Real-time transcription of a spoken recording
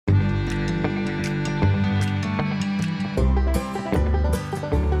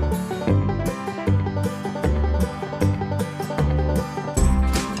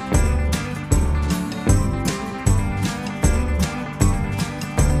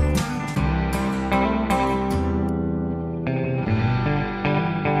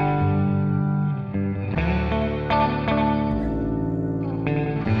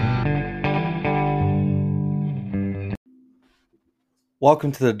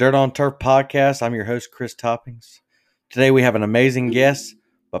Welcome to the Dirt on Turf podcast. I'm your host, Chris Toppings. Today we have an amazing guest,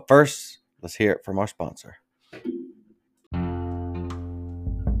 but first, let's hear it from our sponsor.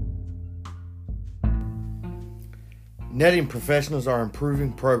 Netting professionals are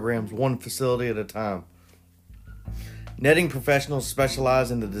improving programs one facility at a time. Netting professionals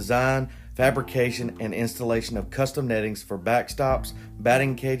specialize in the design, fabrication, and installation of custom nettings for backstops,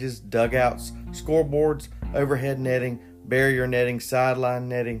 batting cages, dugouts, scoreboards, overhead netting, barrier netting, sideline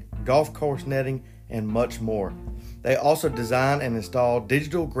netting, golf course netting, and much more. They also design and install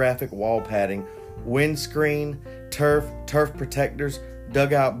digital graphic wall padding, windscreen, turf protectors,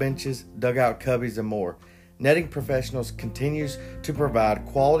 dugout benches, dugout cubbies, and more. Netting Professionals continues to provide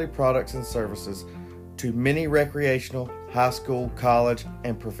quality products and services to many recreational, high school, college,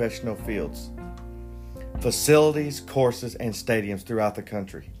 and professional fields, facilities, courses, and stadiums throughout the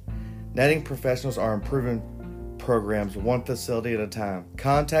country. Netting Professionals are improving programs one facility at a time.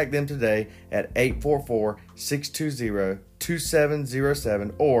 Contact them today at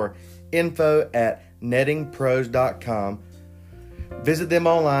 844-620-2707 or info@nettingpros.com. Visit them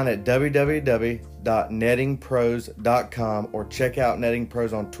online at www.nettingpros.com or check out Netting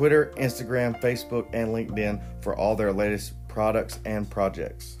Pros on Twitter, Instagram, Facebook, and LinkedIn for all their latest products and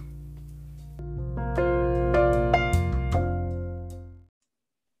projects.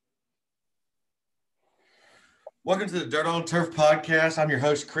 Welcome to the Dirt on Turf podcast. I'm your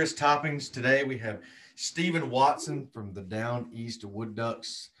host, Chris Toppings. Today we have Stephen Watson from the Down East Wood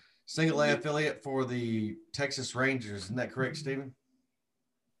Ducks, single A affiliate for the Texas Rangers. Isn't that correct, Stephen?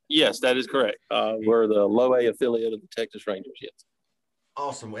 Yes, that is correct. We're the low A affiliate of the Texas Rangers, yes.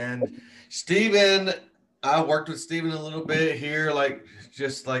 Awesome. And Stephen, I worked with Stephen a little bit here,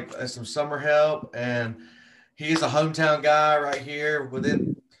 just as some summer help. And he's a hometown guy right here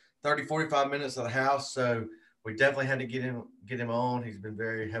within 30, 45 minutes of the house. So we definitely had to get him on. He's been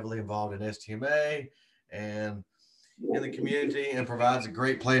very heavily involved in STMA and in the community and provides a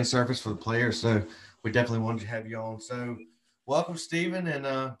great playing surface for the players. So we definitely wanted to have you on. So welcome, Stephen,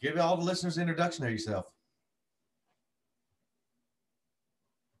 and give all the listeners an introduction of yourself.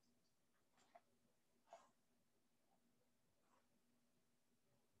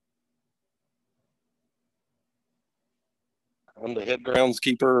 I'm the head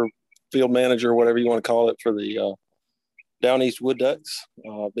groundskeeper, field manager, whatever you want to call it, for the Down East Wood Ducks.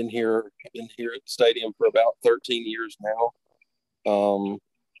 I've been here at the stadium for about 13 years now. I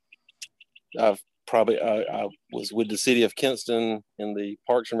was with the city of Kinston in the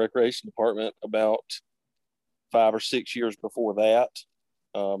Parks and Recreation Department about 5 or 6 years before that,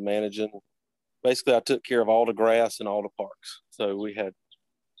 managing. Basically, I took care of all the grass and all the parks. So we had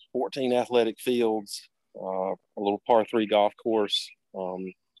 14 athletic fields, a little par 3 golf course,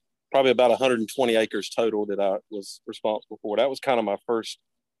 probably about 120 acres total that I was responsible for. That was kind of my first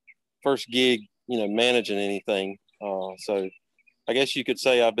gig, managing anything. So I guess you could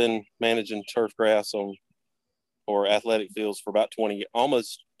say I've been managing turf grass or athletic fields for about 20,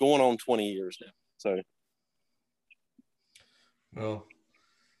 almost going on 20 years now. So. Well,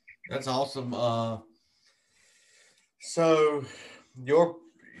 that's awesome. So your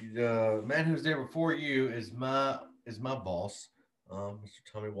man who's there before you is my boss, Mr.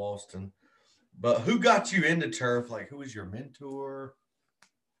 Tommy Walston. But who got you into turf? Like, who was your mentor?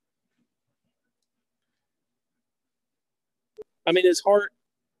 I mean, it's hard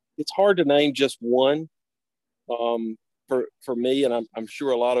to name just one. For me, and I'm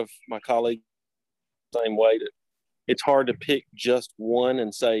sure a lot of my colleagues the same way, that it's hard to pick just one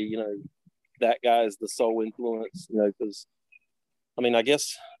and say, that guy is the sole influence, because I mean, I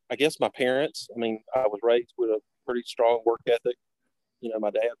guess my parents, I was raised with a pretty strong work ethic.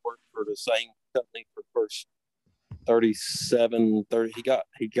 My dad worked for the same company for the first 30.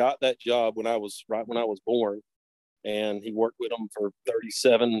 He got that job when I was born, and he worked with them for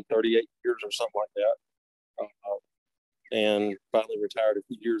 37, 38 years or something like that. And finally retired a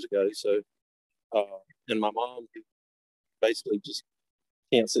few years ago. So, and my mom basically just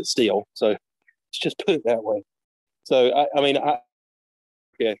can't sit still. So let's just put it that way. So, I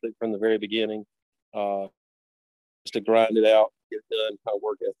ethic from the very beginning, just to grind it out, get it done, kind of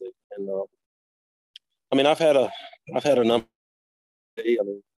work ethic. And I've had a number.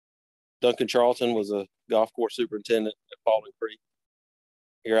 Duncan Charlton was a golf course superintendent at Falling Creek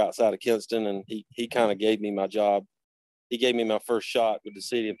here outside of Kinston, and he kind of gave me my job. He gave me my first shot with the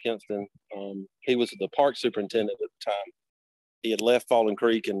city of Kinston. He was the park superintendent at the time. He had left Falling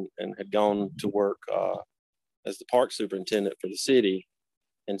Creek and had gone to work as the park superintendent for the city.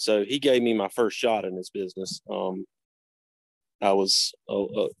 And so he gave me my first shot in this business. I was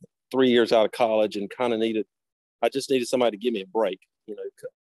 3 years out of college and I just needed somebody to give me a break.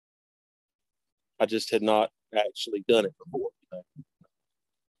 I just had not actually done it before.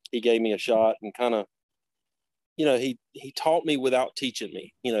 He gave me a shot and kind of, he taught me without teaching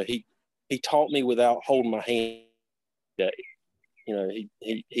me. He taught me without holding my hand.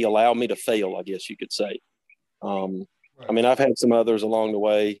 He allowed me to fail, I guess you could say. Right. I mean, I've had some others along the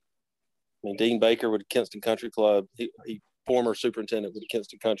way. I mean, Dean Baker with Kinston Country Club, he former superintendent with the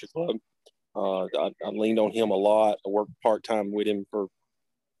Kinston Country Club. I leaned on him a lot. I worked part-time with him for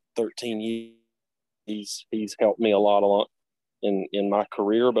 13 years. He's helped me a lot in my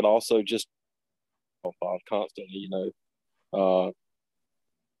career, but also just constantly, I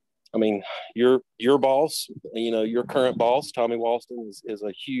mean, your boss, your current boss, Tommy Walston, is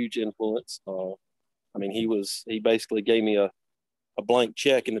a huge influence. I mean, he basically gave me a blank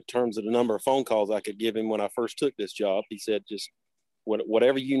check in terms of the number of phone calls I could give him when I first took this job. He said, just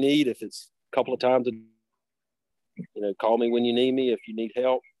whatever you need, if it's a couple of times, call me when you need me, if you need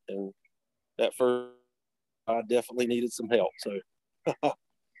help. And that first, I definitely needed some help. So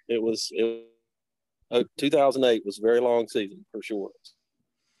it was 2008 was a very long season for sure.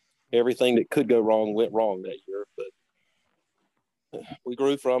 Everything that could go wrong went wrong that year, but we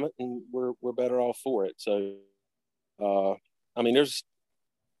grew from it and we're better off for it. So, I mean,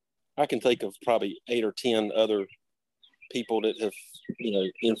 I can think of probably 8 or 10 other people that have,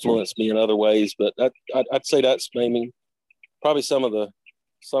 influenced me in other ways, but I'd say that's maybe probably some of the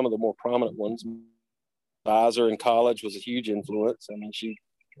more prominent ones. Advisor in college was a huge influence. I mean, she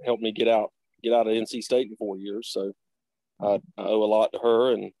helped me get out of NC State in 4 years. So I owe a lot to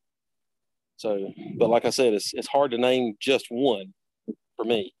her. And so, but like I said, it's hard to name just one for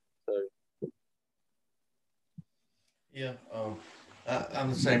me. So. Yeah. I'm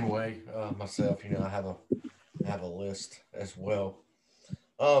the same way myself. I have a list as well.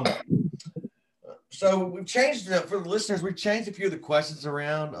 So we've changed for the listeners. We've changed a few of the questions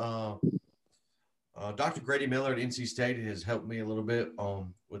around. Dr. Grady Miller at NC State has helped me a little bit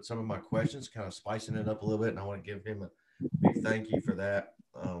with some of my questions, kind of spicing it up a little bit, and I want to give him a big thank you for that.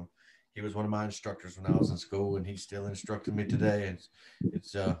 He was one of my instructors when I was in school, and he's still instructing me today. And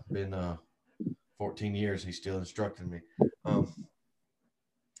it's been 14 years. He's still instructing me.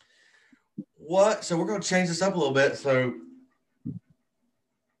 So we're going to change this up a little bit. So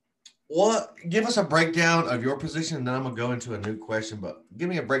give us a breakdown of your position, and then I'm going to go into a new question, but give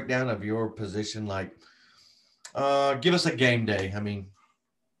me a breakdown of your position. Like, give us a game day. I mean,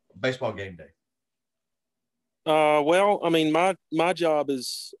 baseball game day. Well, I mean, my job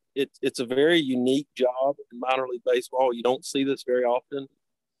is, it's a very unique job in minor league baseball. You don't see this very often.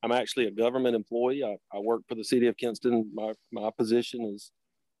 I'm actually a government employee. I work for the city of Kinston. My position is,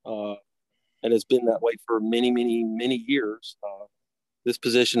 and it's been that way for many, many, many years. This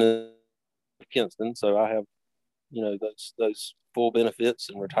position is Kinston, so I have, those full benefits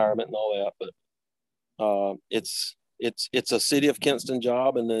and retirement and all that. But it's a city of Kinston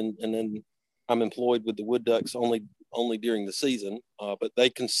job, and then I'm employed with the Wood Ducks only during the season. But they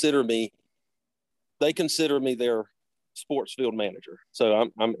consider me their sports field manager. So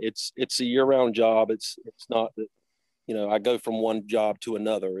it's a year-round job. It's not that I go from one job to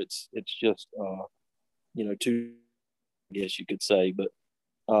another. It's just two, I guess you could say. But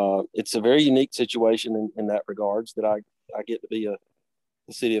it's a very unique situation in that regards, that I get to be a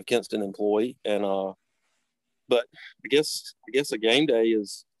city of Kinston employee. And but I guess a game day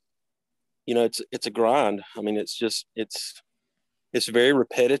is, it's a grind. I mean, it's very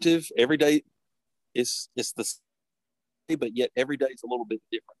repetitive. Every day it's the same, but yet every day is a little bit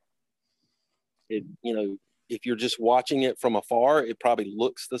different. If you're just watching it from afar, it probably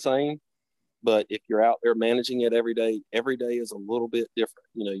looks the same. But if you're out there managing it every day is a little bit different.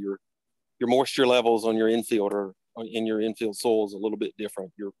 Your moisture levels on your infield or in your infield soil is a little bit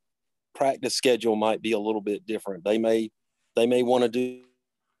different. Your practice schedule might be a little bit different. They may want to do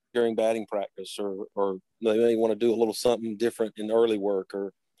during batting practice, or they may want to do a little something different in early work,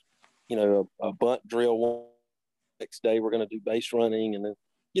 or a bunt drill. Next day we're going to do base running, and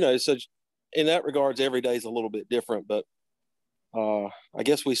then so in that regards, every day is a little bit different. But I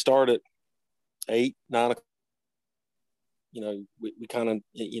guess we start at 8, 9 o'clock. We kind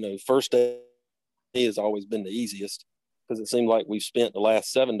of, first day has always been the easiest, because it seemed like we've spent the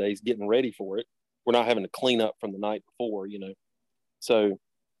last 7 days getting ready for it. We're not having to clean up from the night before, So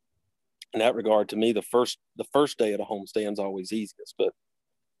in that regard, to me, the first day at a homestand is always easiest. But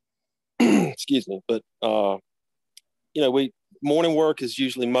excuse me. But morning work is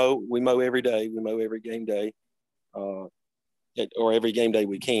usually we mow every day. We mow every game day, or every game day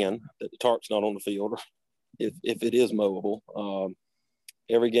we can, that the tarp's not on the field, if it is mowable.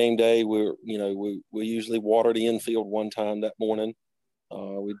 Every game day we usually water the infield one time that morning.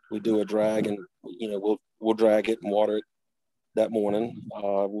 we do a drag, and we'll drag it and water it that morning.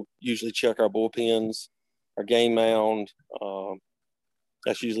 We'll usually check our bullpens, our game mound.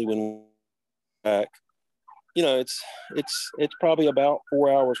 That's usually when we're back. It's probably about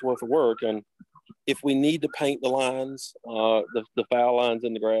 4 hours worth of work, and if we need to paint the lines, the foul lines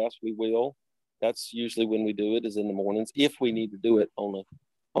in the grass, we will. That's usually when we do it, is in the mornings. If we need to do it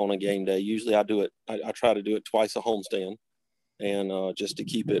on a game day, usually I do it. I try to do it twice a homestand, and just to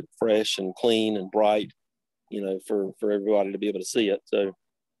keep it fresh and clean and bright, for everybody to be able to see it. So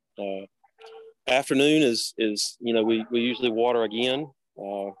afternoon is we usually water again,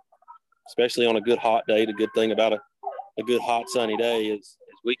 especially on a good hot day. The good thing about a good hot sunny day is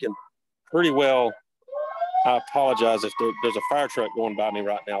we can pretty well. I apologize if there's a fire truck going by me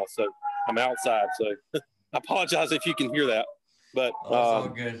right now, so I'm outside. So I apologize if you can hear that. But that's all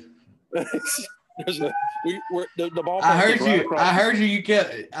good. the ballpark. I heard you. I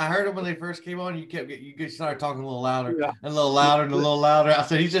heard it when they first came on. You started talking a little louder, and a little louder, and a little louder. I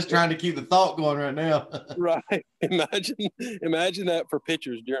said he's just trying to keep the thought going right now. Right. Imagine that for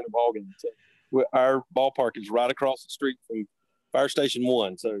pitchers during the ball game. So our ballpark is right across the street from Fire Station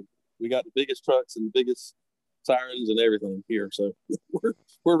 1. So we got the biggest trucks and the biggest sirens and everything here. So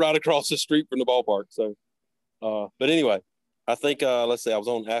we're right across the street from the ballpark. So, but anyway. I think, let's say I was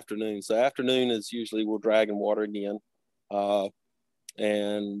on afternoon. So afternoon is usually we'll drag and water again.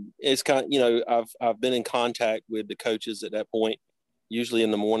 And it's kind of, I've been in contact with the coaches at that point, usually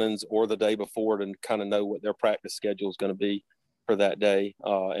in the mornings or the day before, to kind of know what their practice schedule is going to be for that day.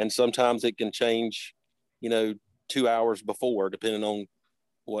 And sometimes it can change, 2 hours before, depending on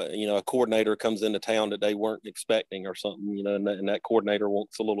what, a coordinator comes into town that they weren't expecting or something, and that coordinator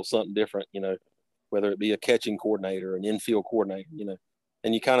wants a little something different, whether it be a catching coordinator, an infield coordinator,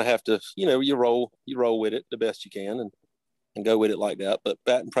 and you kind of have to, you roll with it the best you can and go with it like that. But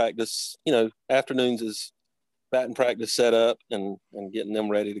batting practice, afternoons is batting practice set up and getting them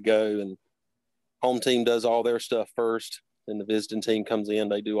ready to go. And home team does all their stuff first. Then the visiting team comes in,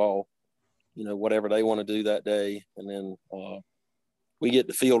 they do all, whatever they want to do that day. And then we get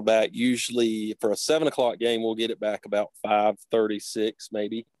the field back. Usually for a 7:00 game, we'll get it back about 5:36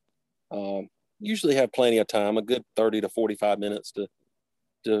 maybe. Usually have plenty of time, a good 30 to 45 minutes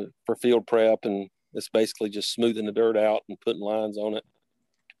for field prep, and it's basically just smoothing the dirt out and putting lines on it,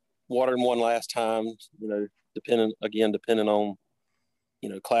 watering one last time, depending on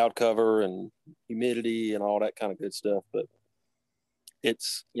cloud cover and humidity and all that kind of good stuff. But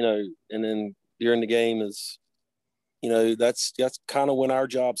it's and then during the game is that's kind of when our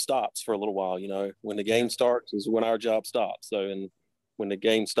job stops for a little while. When the game starts is when our job stops. So and when the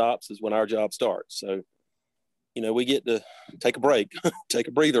game stops is when our job starts. So, we get to take a break, take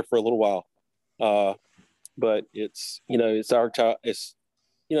a breather for a little while. But it's, it's our job. It's,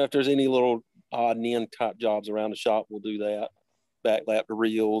 if there's any little odd and end type jobs around the shop, we'll do that. Backlap the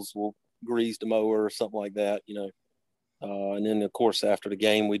reels, we'll grease the mower or something like that, and then of course, after the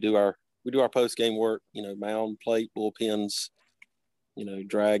game, we do our post game work, mound, plate, bullpens,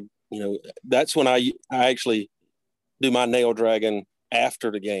 drag, that's when I actually do my nail dragging.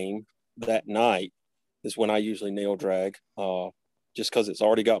 After the game that night is when I usually nail drag, just because it's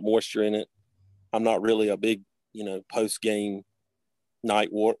already got moisture in it. I'm not really a big, post game night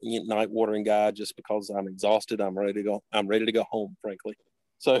watering guy, just because I'm exhausted. I'm ready to go home, frankly.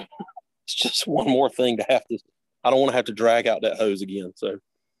 So it's just one more thing to have to. I don't want to have to drag out that hose again. So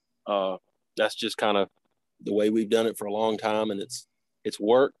that's just kind of the way we've done it for a long time, and it's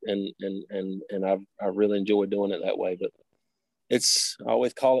worked, and I've really enjoyed doing it that way. But I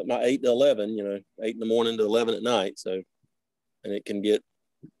always call it my 8 to 11, 8 in the morning to 11 at night. So, and it can get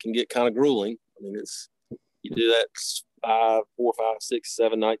kind of grueling. I mean, you do that 4, 5, 6,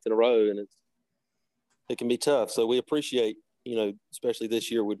 7 nights in a row, and it can be tough. So we appreciate, especially this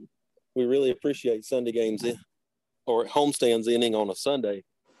year, we really appreciate Sunday games or homestands ending on a Sunday.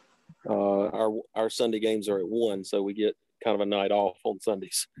 Our Sunday games are at 1, so we get kind of a night off on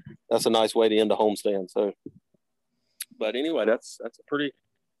Sundays. That's a nice way to end the homestand. So. But anyway, that's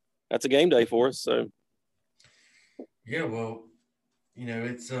a game day for us. So yeah, well,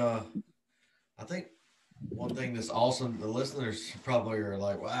 it's I think one thing that's awesome, the listeners probably are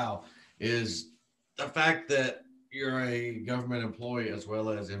like, wow, is the fact that you're a government employee as well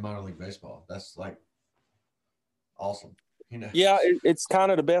as in minor league baseball. That's like awesome. Yeah, it's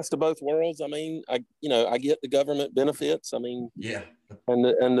kind of the best of both worlds. I mean, I get the government benefits. I mean, yeah, and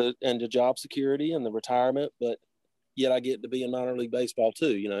the job security and the retirement, but yet I get to be in minor league baseball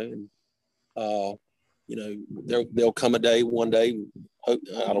too, and there'll come a day one day, I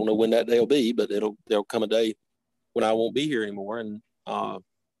don't know when that day will be, but there'll come a day when I won't be here anymore. And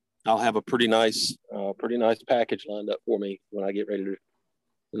I'll have a pretty nice package lined up for me when I get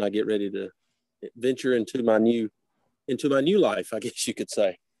ready to venture into my new life, I guess you could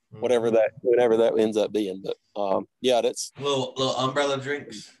say, whatever that ends up being. But yeah, that's little umbrella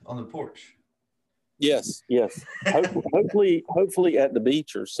drinks on the porch. Yes. Hopefully at the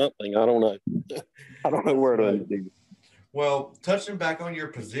beach or something. I don't know. I don't know where to be. Well, touching back on your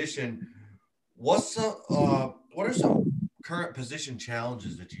position, what are some current position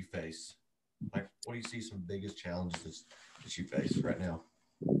challenges that you face? Like, what do you see some biggest challenges that you face right now?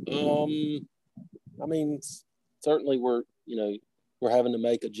 I mean, certainly we're having to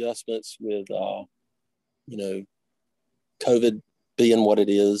make adjustments with, COVID being what it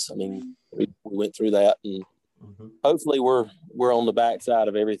is. I mean, we went through that, and hopefully we're on the backside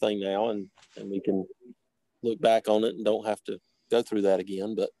of everything now, and we can look back on it and don't have to go through that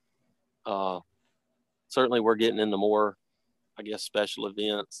again. But certainly we're getting into more, I guess, special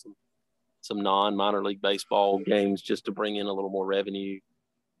events, some non-minor league baseball games just to bring in a little more revenue.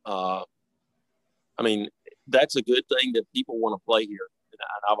 I mean, that's a good thing that people want to play here. And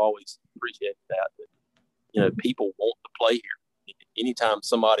I've always appreciated that, people want to play here. Anytime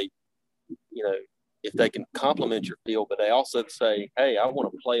somebody, if they can compliment your field, but they also say, hey, I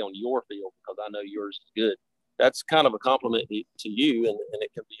want to play on your field because I know yours is good. That's kind of a compliment to you, and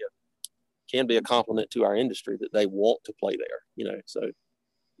it can be a compliment to our industry that they want to play there, so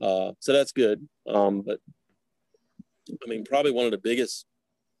that's good. But I mean, probably one of the biggest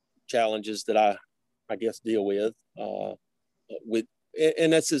challenges that I guess deal with,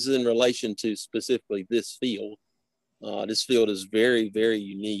 and this is in relation to specifically this field. This field is very, very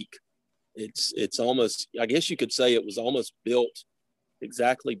unique. It's almost, I guess you could say it was almost built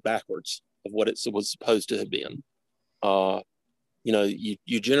exactly backwards of what it was supposed to have been.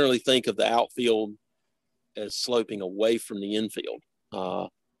 You generally think of the outfield as sloping away from the infield. Well,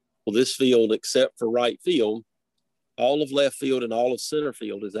 this field, except for right field, all of left field and all of center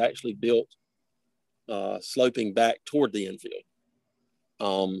field is actually built sloping back toward the infield.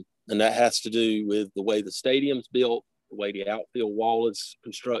 And that has to do with the way the stadium's built, the way the outfield wall is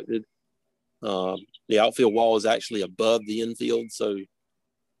constructed. The outfield wall is actually above the infield. So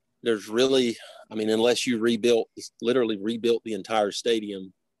there's really, I mean, unless you literally rebuilt the entire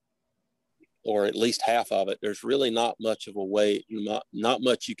stadium, or at least half of it, there's really not much of a way, not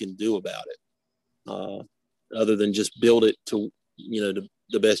much you can do about it, other than just build it to,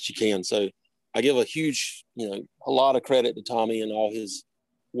 the best you can. So I give a lot of credit to Tommy and all his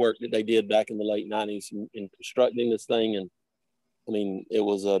work that they did back in the late 90s in constructing this thing. And I mean, it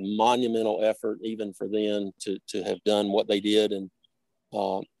was a monumental effort even for them to have done what they did. And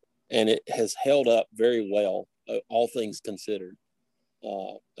it has held up very well, all things considered,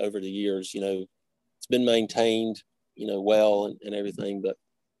 over the years. It's been maintained, well and everything, but,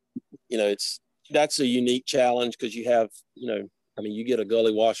 that's a unique challenge because you have, you get a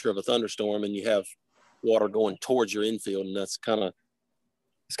gully washer of a thunderstorm and you have water going towards your infield, and it's kind of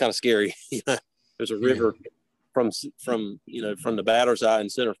scary. There's a river from the batter's eye in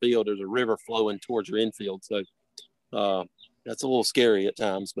center field. There's a river flowing towards your infield. So that's a little scary at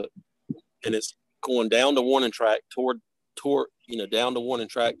times, and it's going down the warning track toward down the warning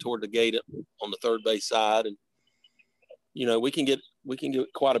track toward the gate on the third base side. And, we can get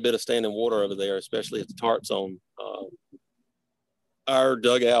quite a bit of standing water over there, especially at the tarp zone. Our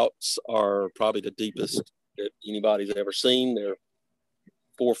dugouts are probably the deepest that anybody's ever seen. They're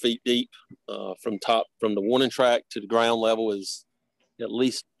 4 feet deep, from the warning track to the ground level is at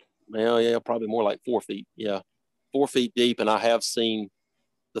least, probably more like 4 feet. Yeah, 4 feet deep. And I have seen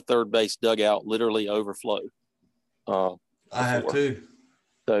the third base dugout literally overflow. I have too.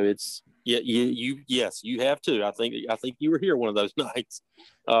 So it's, yes, you have too. I think you were here one of those nights.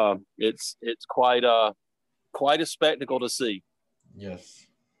 It's quite a spectacle to see. Yes.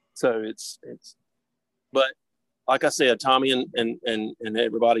 So but like I said, Tommy and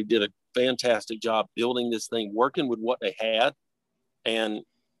everybody did a fantastic job building this thing, working with what they had. And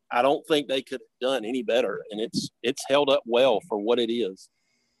I don't think they could have done any better. And it's held up well for what it is.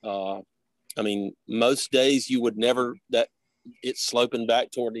 I mean, most days you would never, that it's sloping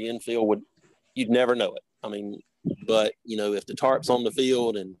back toward the infield, you'd never know it. I mean, but if the tarp's on the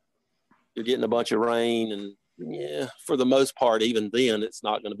field and you're getting a bunch of rain, and for the most part, even then, it's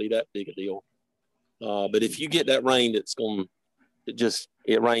not going to be that big a deal. But if you get that rain,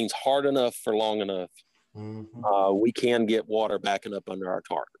 it rains hard enough for long enough. Mm-hmm. We can get water backing up under our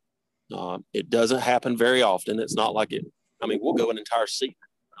tarp. It doesn't happen very often. It's not like it. I mean, we'll go an entire season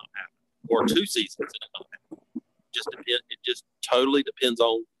or 2 seasons and it not happen. It just totally depends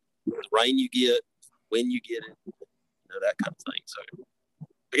on the rain you get, when you get it, that kind of thing. So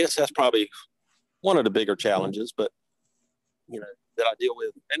I guess that's probably one of the bigger challenges, but that I deal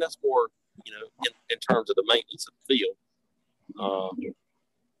with, and that's more in terms of the maintenance of the field.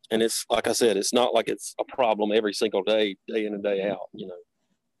 And it's like I said, it's not like it's a problem every single day, day in and day out.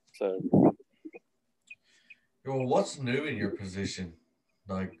 So. Well, what's new in your position?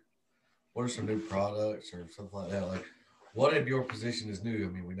 Like, what are some new products or something like that? Like, what if your position is new? I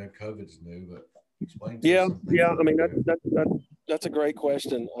mean, we know COVID is new, but explain to us something. Yeah. I mean, that's a great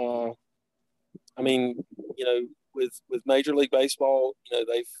question. I mean, with Major League Baseball,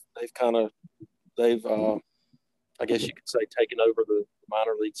 they've I guess you could say taken over the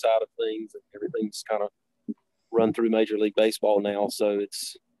minor league side of things, and everything's kind of run through Major League Baseball now. So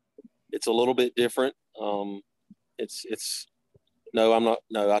it's a little bit different. I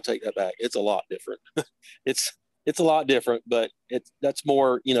take that back. It's a lot different. it's a lot different, but that's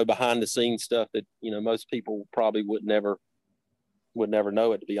more, behind the scenes stuff that, most people probably would never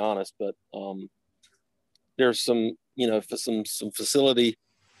know it, to be honest. But there's some facility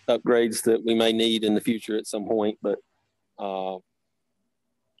upgrades that we may need in the future at some point, but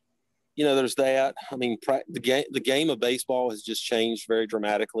there's that. I mean, the game of baseball has just changed very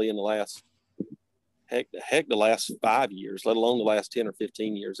dramatically in the last the last 5 years, let alone the last 10 or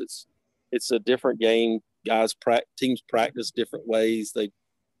 15 years. It's a different game. Teams practice different ways. They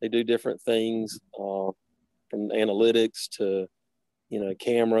do different things, from analytics to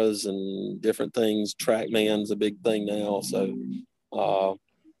cameras and different things. TrackMan's a big thing now, so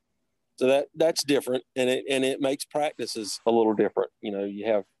that's different, and it makes practices a little different. You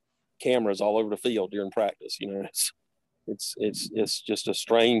have cameras all over the field during practice. It's just a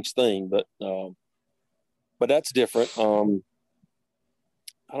strange thing, but that's different.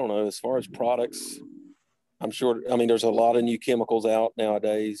 I don't know. As far as products, I'm sure. I mean, there's a lot of new chemicals out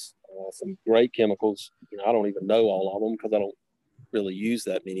nowadays. Some great chemicals. I don't even know all of them because I don't really use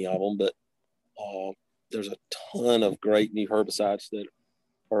that many of them. But there's a ton of great new herbicides that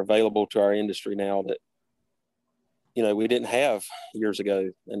are available to our industry now that we didn't have years ago,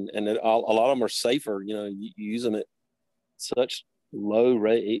 and a lot of them are safer. You use them at such low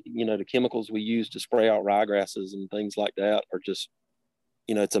rate. The chemicals we use to spray out ryegrasses and things like that are just,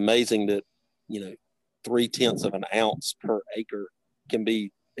 it's amazing that 0.3 of an ounce per acre can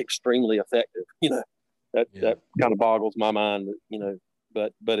be extremely effective. That kind of boggles my mind.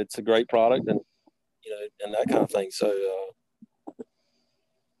 But it's a great product, and and that kind of thing. So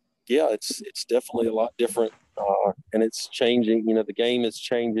it's definitely a lot different, and it's changing. The game is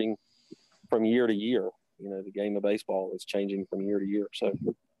changing from year to year. The game of baseball is changing from year to year. So,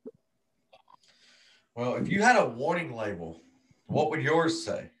 well, if you had a warning label, what would yours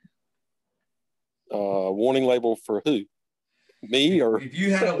say? Warning label for who? Me, or if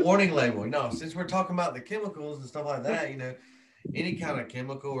you had a warning label? No, since we're talking about the chemicals and stuff like that, any kind of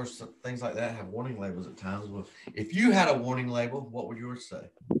chemical or things like that have warning labels at times. Well, if you had a warning label, what would yours say?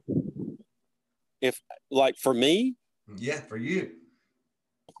 If, like, for me? Yeah, for you.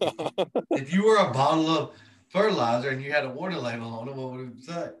 If you were a bottle of fertilizer and you had a warning label on it, what would it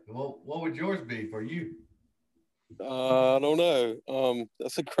say? What would yours be for you? I don't know.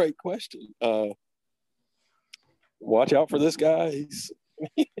 That's a great question. Watch out for this guy.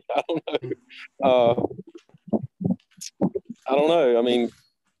 I don't know. I don't know. I mean,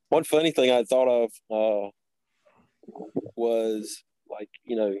 one funny thing I thought of was, like,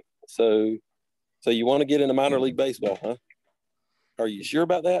 so you want to get into minor league baseball, huh? Are you sure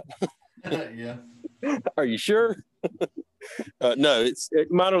about that? Yeah. Are you sure? No,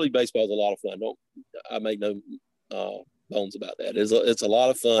 minor league baseball is a lot of fun. I make no bones about that. It's a lot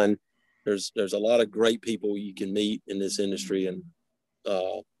of fun. There's a lot of great people you can meet in this industry, and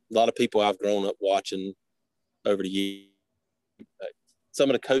a lot of people I've grown up watching over the years. Some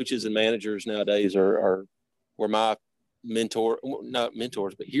of the coaches and managers nowadays were my not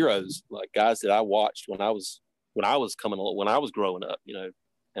mentors, but heroes, like guys that I watched when I was growing up,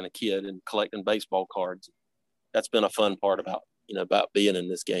 and a kid, and collecting baseball cards. That's been a fun part about being in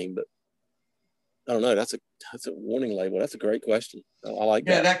this game. But I don't know. That's a warning label. That's a great question. I like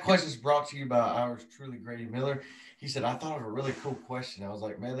that. Yeah, that question is brought to you by ours truly, Grady Miller. He said, I thought of a really cool question. I was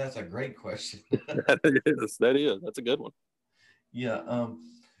like, man, that's a great question. That is. That's a good one. Yeah.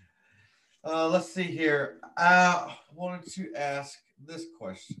 Let's see here. I wanted to ask this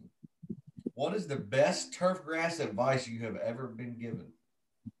question. What is the best turf grass advice you have ever been given?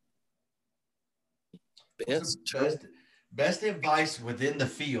 Best advice within the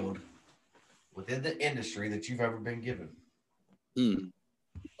field, within the industry that you've ever been given?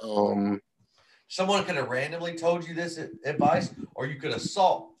 Someone could have randomly told you this advice, or you could have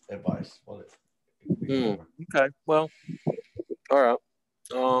sought advice. Okay. Well, all right.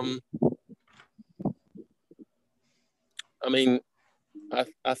 I mean, I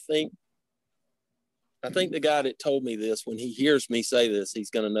think the guy that told me this, when he hears me say this, he's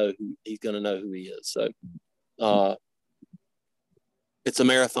gonna know who he is. So, it's a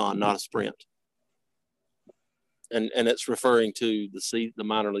marathon, not a sprint, and it's referring to the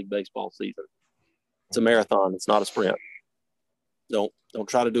minor league baseball season. It's a marathon. It's not a sprint. Don't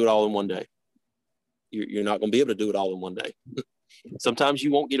try to do it all in one day. You're not going to be able to do it all in one day. Sometimes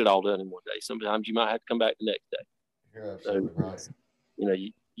you won't get it all done in one day. Sometimes you might have to come back the next day. You're absolutely right.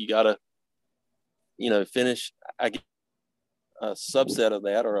 You got to, finish. I get a subset of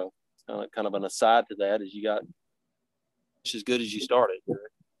that, or a kind of an aside to that, is you got as good as you started.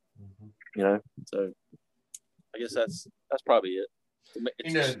 So I guess that's probably it.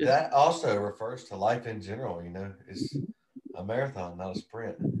 That also refers to life in general. It's a marathon, not a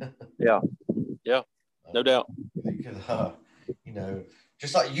sprint. Yeah, no doubt. Because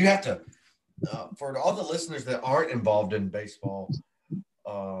just like you have to, for all the listeners that aren't involved in baseball,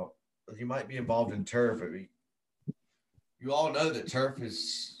 you might be involved in turf. You all know that turf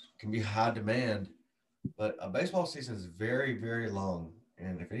can be high demand, but a baseball season is very, very long.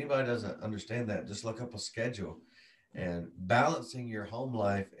 And if anybody doesn't understand that, just look up a schedule. And balancing your home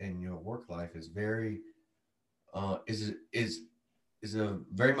life and your work life is is a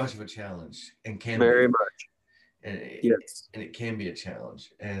very much of a challenge, and can very be. much. And yes, and it can be a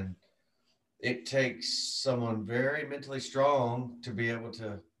challenge, and it takes someone very mentally strong to be able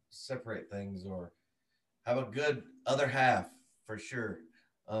to separate things or have a good other half, for sure.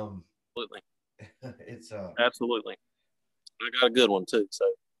 Absolutely. It's absolutely. I got a good one too. So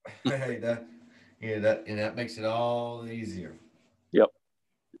hey, that makes it all easier. Yep,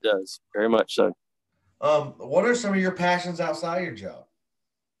 it does, very much so. What are some of your passions outside your job?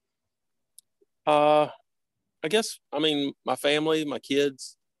 I guess, my family, my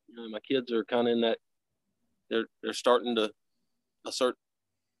kids. My kids are kind of in that. They're starting to assert.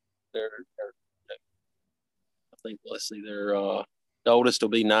 They're I think, let's see, they're the oldest will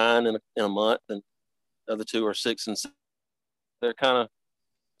be 9 in a month, and the other 2 are 6 and 7. They're kind of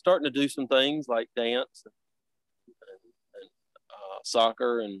starting to do some things like dance and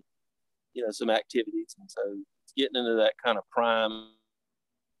soccer, and some activities, and so it's getting into that kind of prime.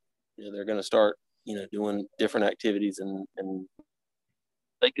 They're going to start doing different activities, and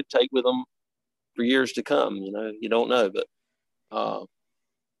they could take with them for years to come. You don't know, but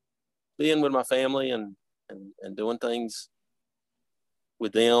being with my family and doing things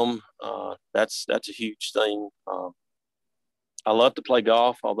with them, that's a huge thing. I love to play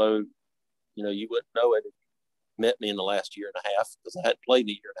golf, although you wouldn't know it if you met me in the last year and a half, because I hadn't played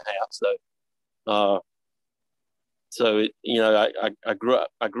in a year and a half. So I grew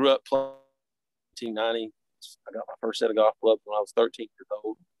up playing 1990. I got my first set of golf clubs when I was 13 years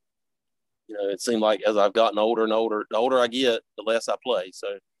old. It seemed like as I've gotten older and older, the older I get, the less I play. So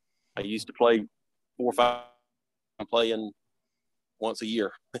I used to play 4 or 5. I'm playing once a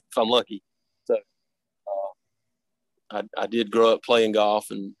year if I'm lucky. So I did grow up playing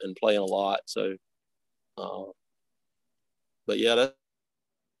golf and playing a lot. So, but yeah, that's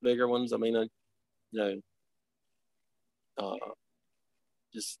bigger ones. I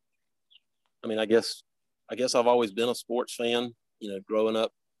guess I've always been a sports fan. Growing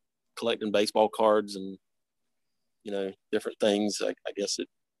up collecting baseball cards and different things. I guess it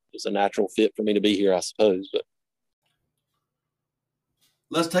was a natural fit for me to be here, I suppose. But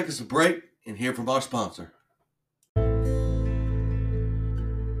let's take us a break and hear from our sponsor.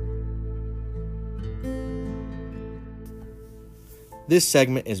 This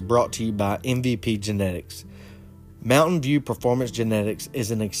segment is brought to you by MVP Genetics. Mountain View Performance Genetics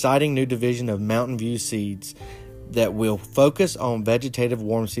is an exciting new division of Mountain View seeds that will focus on vegetative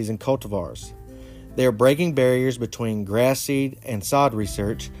warm season cultivars. They are breaking barriers between grass seed and sod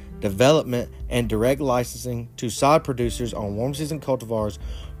research, development, and direct licensing to sod producers on warm season cultivars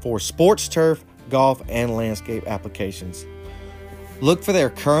for sports turf, golf, and landscape applications. Look for their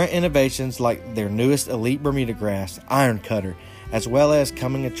current innovations like their newest Elite Bermuda Grass, Iron Cutter, as well as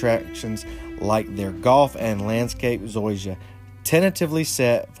coming attractions like their golf and landscape zoysia, tentatively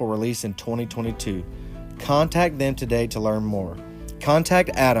set for release in 2022. Contact them today to learn more. Contact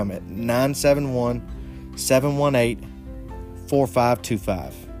Adam at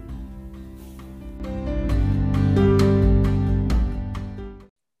 971-718-4525.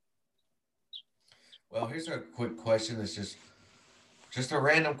 Well, here's a quick question that's just a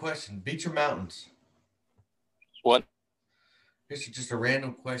random question. Beach or mountains? What? This is just a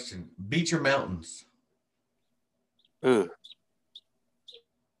random question. Beach or mountains? I'm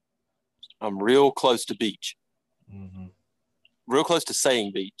real close to beach. Mm-hmm. real close to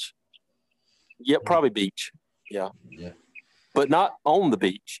saying beach. Yep, probably beach. Yeah. But not on the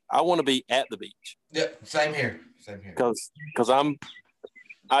beach. I want to be at the beach. Yep, same here. Because I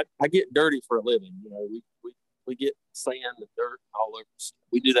get dirty for a living. You know, we get sand and dirt all over.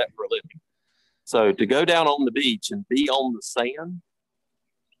 We do that for a living. So to go down on the beach and be on the sand,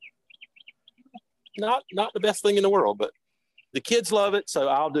 not the best thing in the world, but the kids love it, so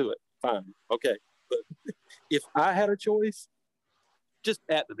I'll do it. Fine. Okay. But if I had a choice, just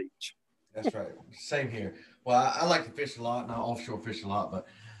at the beach. That's right. Same here. Well, I like to fish a lot, and I offshore fish a lot, but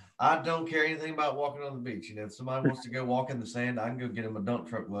I don't care anything about walking on the beach. You know, if somebody wants to go walk in the sand, I can go get them a dump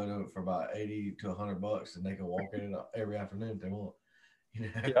truck load of it for about $80 to $100, and they can walk in it every afternoon if they want. You know,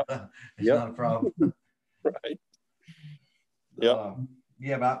 it's not a problem. Right.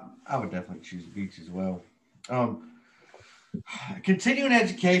 Yeah, but I would definitely choose the beach as well. Continuing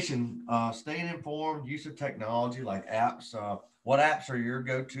education, staying informed, use of technology like apps. What apps are your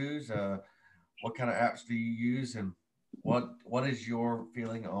go-tos? What kind of apps do you use, and what is your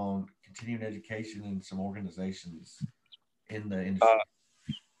feeling on continuing education in some organizations in the industry?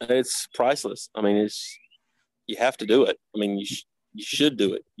 It's priceless. I mean, you have to do it. I mean, you should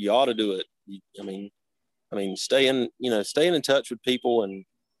do it. You ought to do it. I mean, staying in touch with people and,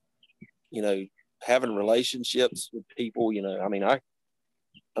 you know, having relationships with people, you know,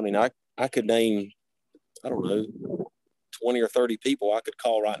 I could name, I don't know, 20 or 30 people I could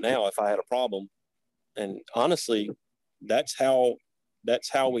call right now if I had a problem. And honestly, that's how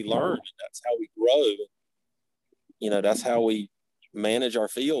we learn. That's how we grow. You know, that's how we manage our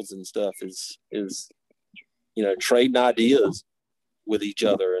fields and stuff is, you know, trading ideas with each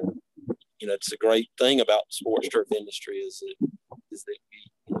other. And, you know, it's a great thing about the sports turf industry is that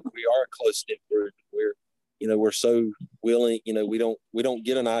we are a close-knit group. We're so willing, you know, we don't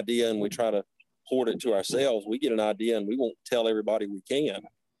get an idea and we try to hoard it to ourselves. We get an idea and we won't tell everybody we can,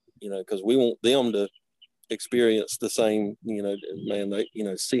 you know, because we want them to experience the same, you know, man,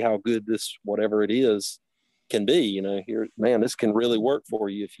 see how good this, whatever it is, can be, you know, here, man, this can really work for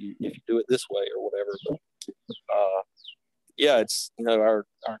you if you do it this way or whatever. But, it's, you know, our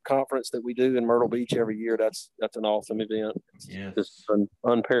conference that we do in Myrtle Beach every year. That's an awesome event. It's just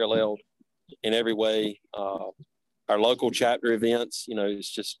unparalleled in every way. Our local chapter events, you know, it's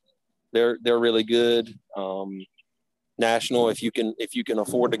just, they're really good. National, if you can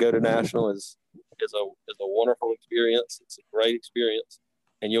afford to go to national, is a wonderful experience. It's a great experience,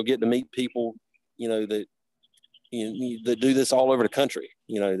 and you'll get to meet people, you know, that that do this all over the country.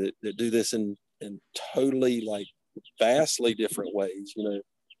 You know, that do this in totally like vastly different ways. You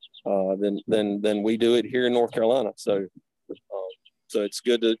know, than we do it here in North Carolina. So it's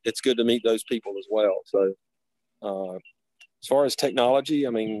good to meet those people as well. So as far as technology, I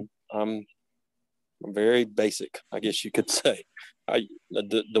mean, I'm very basic, I guess you could say.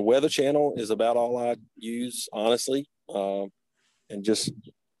 The Weather Channel is about all I use, honestly, and just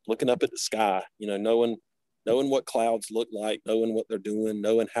looking up at the sky, you know, knowing what clouds look like, knowing what they're doing,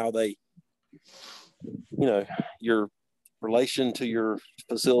 knowing how they, you know, your relation to your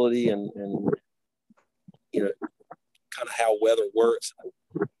facility and you know, kind of how weather works.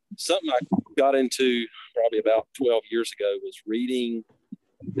 Something I got into probably about 12 years ago was reading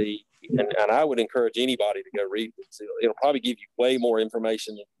and I would encourage anybody to go read this. It'll probably give you way more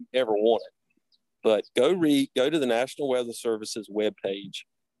information than you ever wanted. But go to the National Weather Service's webpage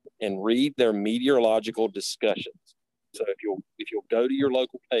and read their meteorological discussions. So if you'll go to your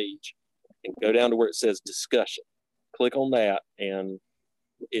local page and go down to where it says discussion, click on that, and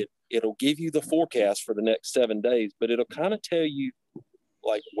it'll give you the forecast for the next 7 days, but it'll kind of tell you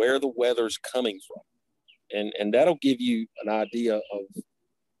like where the weather's coming from. And that'll give you an idea of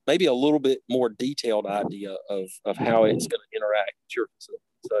maybe a little bit more detailed idea of how it's going to interact with your facility.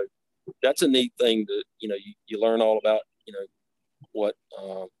 So that's a neat thing that, you know, you learn all about, you know, what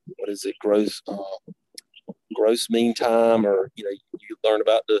is it, gross mean time, or, you know, you learn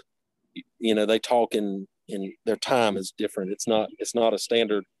about you know, they talk in their time is different. It's not a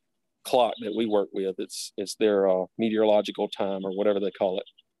standard clock that we work with. It's their meteorological time or whatever they call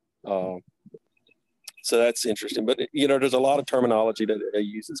it. So that's interesting, but you know, there's a lot of terminology that they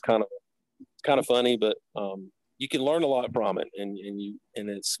use. It's kind of funny, but you can learn a lot from it, and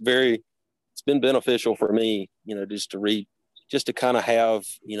it's been beneficial for me, you know, just to read, just to kind of have,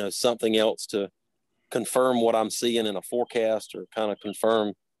 you know, something else to confirm what I'm seeing in a forecast, or kind of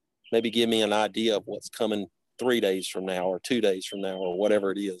confirm, maybe give me an idea of what's coming 3 days from now or 2 days from now or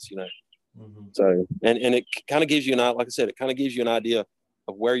whatever it is, you know. Mm-hmm. So, and it kind of gives you like I said, it kind of gives you an idea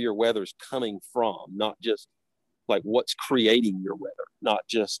of where your weather's coming from, not just like what's creating your weather, not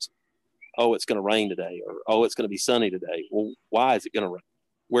just, oh, it's going to rain today, or oh, it's going to be sunny today. Well, why is it going to rain?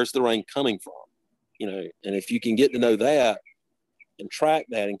 Where's the rain coming from? And if you can get to know that and track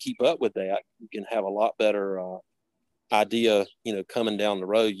that and keep up with that, you can have a lot better idea, coming down the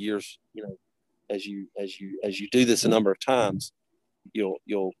road years, as you do this a number of times,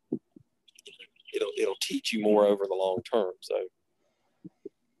 it'll teach you more over the long term. So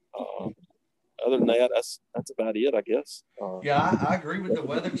other than that, that's about it, I guess. Yeah, I agree with the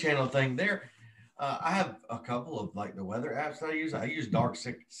Weather Channel thing there. I have a couple of like the weather apps that I use. I use Dark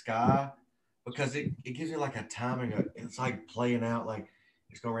Sky because it gives you like a timing. It's like playing out like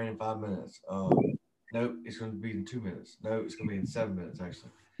it's gonna rain in 5 minutes. No, it's gonna be in 2 minutes. No, it's gonna be in 7 minutes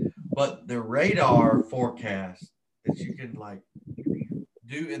actually. But the radar forecast that you can like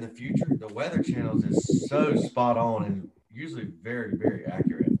do in the future, the Weather Channels is so spot on and usually very, very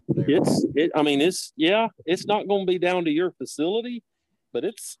accurate. It's not going to be down to your facility, but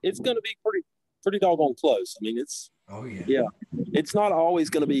it's going to be pretty doggone close. I mean, it's not always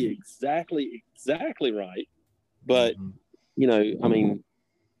going to be exactly right, but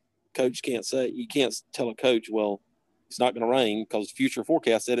coach you can't tell a coach, well, it's not going to rain because future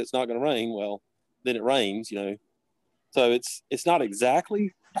forecast said it's not going to rain. Well, then it rains, so it's not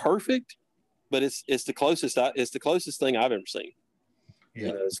exactly perfect, but it's the closest thing I've ever seen.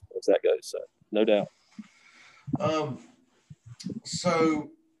 Yeah, as that goes. So no doubt.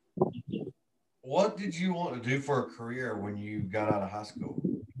 So what did you want to do for a career when you got out of high school?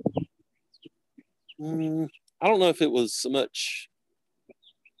 I don't know if it was so much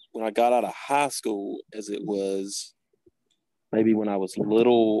when I got out of high school as it was maybe when I was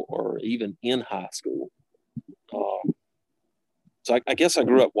little or even in high school. So I guess I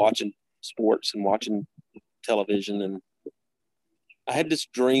grew up watching sports and watching television, and I had this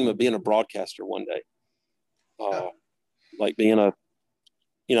dream of being a broadcaster one day. Like being I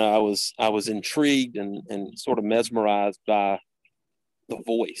was intrigued and sort of mesmerized by the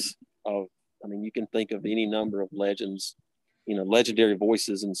voice of, you can think of any number of legends, legendary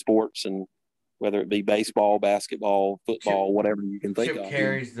voices in sports, and whether it be baseball, basketball, football, whatever you can think Chip of.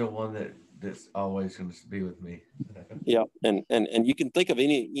 Carey's the one that's always going to be with me. Yeah. And you can think of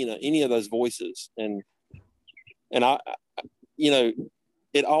any of those voices, and I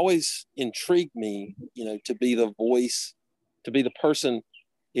it always intrigued me, to be the voice, to be the person,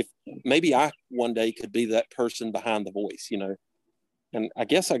 if maybe I one day could be that person behind the voice, and I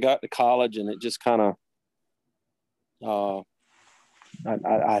guess I got to college and it just kind of,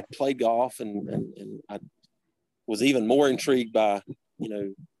 I played golf and I was even more intrigued by,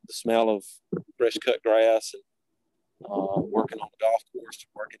 the smell of fresh cut grass and working on the golf course,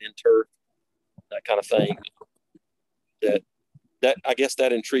 working in turf, that kind of thing. That I guess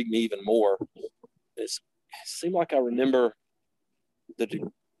that intrigued me even more. It seemed like I remember I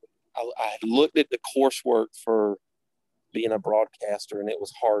looked at the coursework for being a broadcaster and it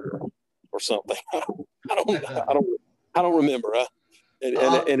was harder or something. I don't remember. And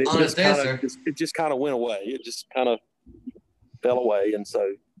it just kind of went away. It just kind of fell away. And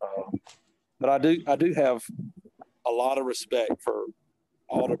so, but I do have a lot of respect for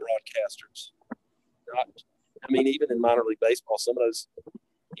all the broadcasters. Even in minor league baseball, some of those,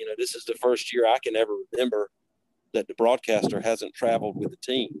 this is the first year I can ever remember that the broadcaster hasn't traveled with the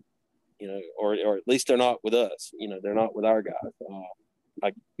team, or at least they're not with us. They're not with our guys.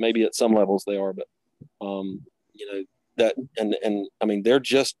 Like maybe at some levels they are, but that and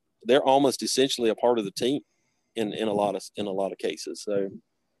they're almost essentially a part of the team in a lot of cases. So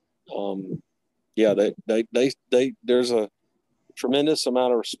they there's a tremendous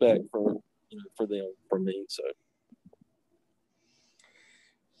amount of respect for them from me. So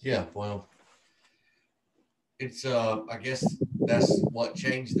yeah, well, it's I guess that's what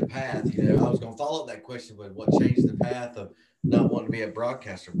changed the path. I was going to follow up that question, but what changed the path of not wanting to be a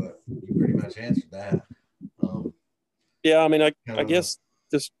broadcaster? But you pretty much answered that. I guess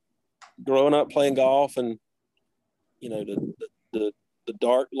just growing up playing golf and the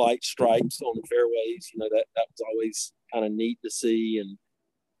dark light stripes on the fairways, that was always kind of neat to see. And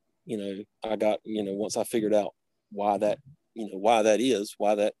I got once I figured out why that is,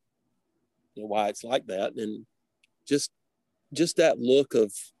 why it's like that, and just that look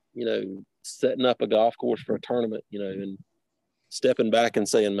of setting up a golf course for a tournament, and stepping back and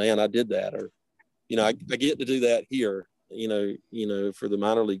saying, man, I did that, or I get to do that here, for the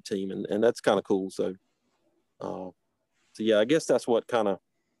minor league team, and that's kind of cool. So yeah, I guess that's what kind of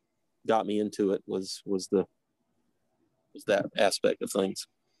got me into it was that aspect of things.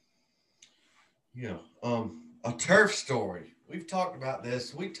 Yeah. A turf story. We've talked about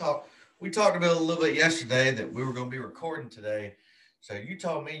this. We talked about it a little bit yesterday that we were going to be recording today. So you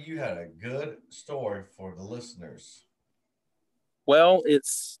told me you had a good story for the listeners. Well,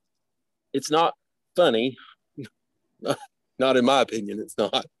 it's not funny, not in my opinion. It's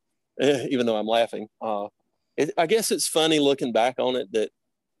not, even though I'm laughing. I guess it's funny looking back on it that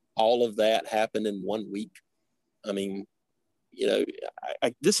all of that happened in 1 week. I mean,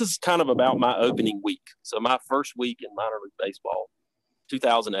 this is kind of about my opening week. So my first week in minor league baseball,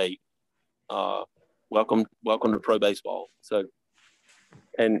 2008. Welcome to pro baseball. So,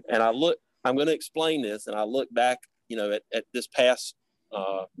 and I'm going to explain this, and I look back, at this past.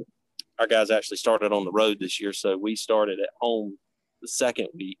 Our guys actually started on the road this year, so we started at home the second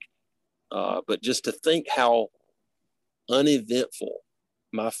week. But just to think how uneventful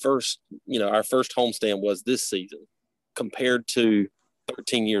our first homestand was this season compared to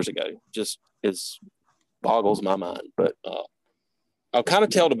 13 years ago, just boggles my mind. But I'll kind of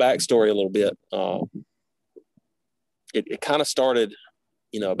tell the backstory a little bit. It kind of started,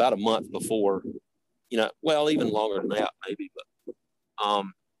 about a month before, well, even longer than that, maybe. But,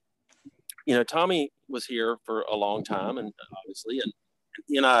 Tommy was here for a long time, and obviously, and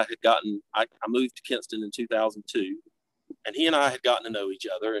he and I I moved to Kinston in 2002, and he and I had gotten to know each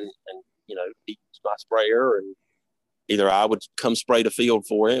other, and he was my sprayer, and either I would come spray the field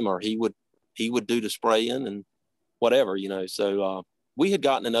for him, or he would do the spraying and whatever, So we had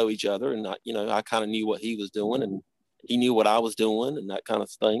gotten to know each other, and I kind of knew what he was doing, and he knew what I was doing, and that kind of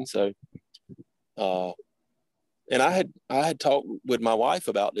thing. So, and I had talked with my wife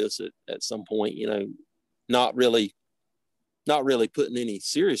about this at some point, not really putting any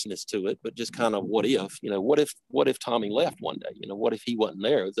seriousness to it, but just kind of what if Tommy left one day, what if he wasn't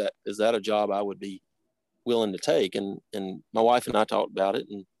there? Is that a job I would be willing to take? And my wife and I talked about it,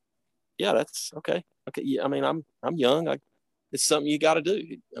 and yeah, that's okay. Okay. Yeah. I mean, I'm young. It's something you got to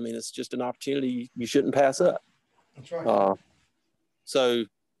do. I mean, it's just an opportunity you shouldn't pass up. That's right. So,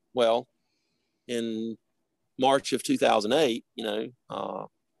 well, in March of 2008, I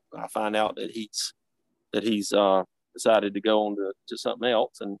find out that he's decided to go on to something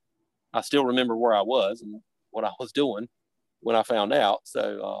else, and I still remember where I was and what I was doing when I found out.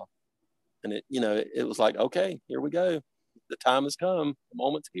 So, and it was like, okay, here we go. The time has come. The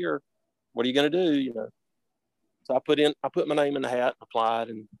moment's here. What are you going to do? So I put my name in the hat, applied,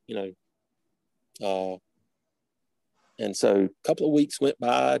 and and so a couple of weeks went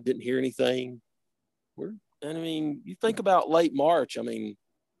by, didn't hear anything. You think about late March.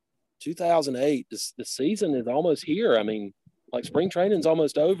 2008. The season is almost here. Like spring training's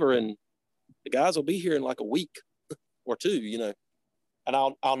almost over, and the guys will be here in like a week or two. And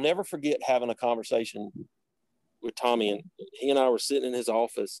I'll never forget having a conversation with Tommy, and he and I were sitting in his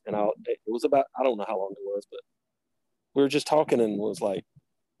office, and it was about, I don't know how long it was, but we were just talking, and was like,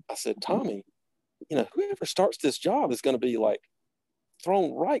 I said, Tommy, whoever starts this job is going to be like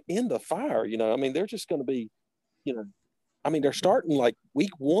thrown right in the fire. They're just going to be, they're starting like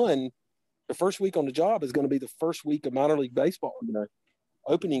week one. The first week on the job is going to be the first week of minor league baseball,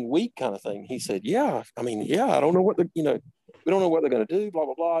 opening week kind of thing. He said, yeah, I don't know what we don't know what they're going to do, blah,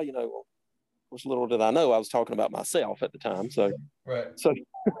 blah, blah. Of course, little did I know I was talking about myself at the time. So, right.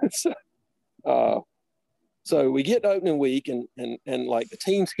 So we get to opening week, and like the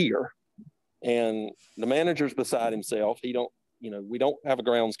team's here, and the manager's beside himself. We don't have a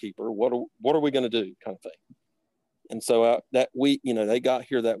groundskeeper. What are we going to do, kind of thing. And so that week, they got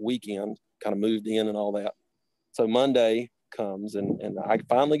here that weekend, kind of moved in and all that. So Monday comes, and I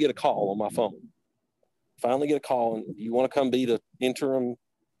finally get a call on my phone. And you want to come be the interim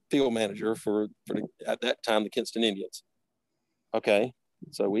field manager for at that time, the Kinston Indians. Okay.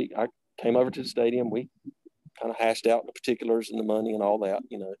 So I came over to the stadium. We kind of hashed out the particulars and the money and all that,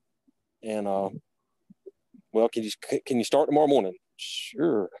 and, well, can you start tomorrow morning?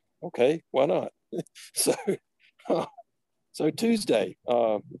 Sure. Okay. Why not? So Tuesday,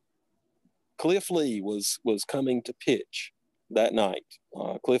 Cliff Lee was coming to pitch that night.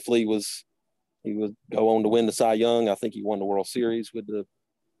 Cliff Lee he would go on to win the Cy Young. I think he won the World Series with the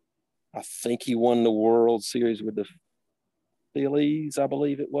Phillies, I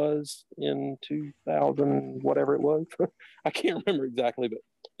believe it was, in 2000, whatever it was. I can't remember exactly, but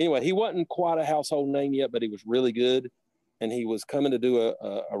anyway, he wasn't quite a household name yet, but he was really good, and he was coming to do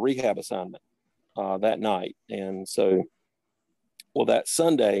a rehab assignment that night. And so, well, that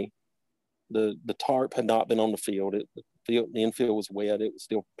Sunday, the tarp had not been on the field. The infield was wet. It was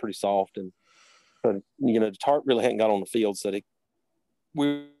still pretty soft, but the tarp really hadn't got on the field, so we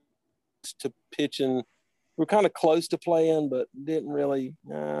were to pitching. We're kind of close to playing, but didn't really,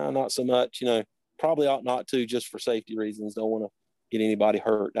 not so much, probably ought not to, just for safety reasons. Don't want to get anybody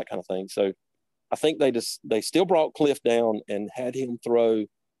hurt, that kind of thing. So I think they still brought Cliff down and had him throw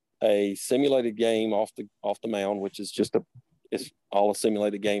a simulated game off the mound, which is just it's all a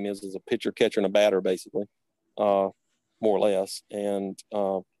simulated game is a pitcher, catcher, and a batter, basically, more or less. And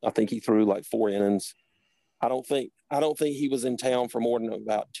I think he threw like 4 innings. I don't think he was in town for more than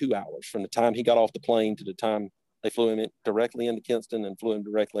about 2 hours from the time he got off the plane to the time they flew him directly into Kinston and flew him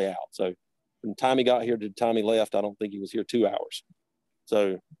directly out. So from the time he got here to the time he left, I don't think he was here 2 hours.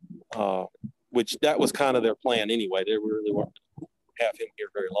 So, which that was kind of their plan anyway. They really weren't have him here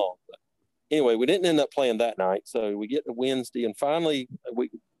very long. But anyway, we didn't end up playing that night. So we get to Wednesday, and finally,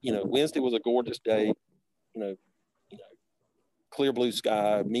 Wednesday was a gorgeous day. Clear blue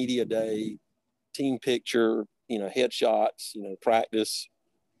sky, media day, team picture, headshots, practice.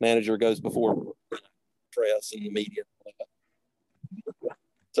 Manager goes before press and the media.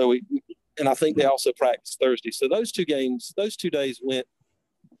 So and I think they also practiced Thursday. So those 2 days went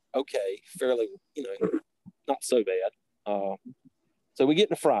okay, fairly, not so bad. So we get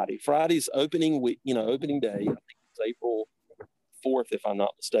to Friday. Friday's opening week, opening day. I think it's April 4th, if I'm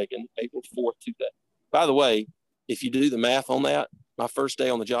not mistaken. April 4th, Tuesday. By the way, if you do the math on that, my first day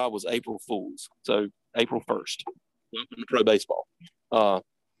on the job was April Fool's. So April 1st. Welcome to pro baseball.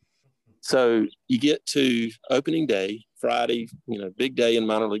 So you get to opening day, Friday, big day in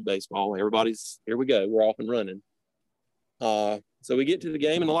minor league baseball. Everybody's, here we go. We're off and running. So we get to the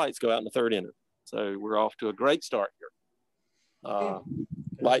game and the lights go out in the 3rd inning. So we're off to a great start here.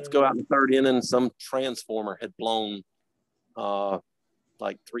 Lights go out in the 3rd inning. Some transformer had blown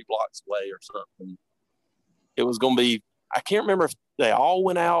like 3 blocks away or something. It was going to be, I can't remember if they all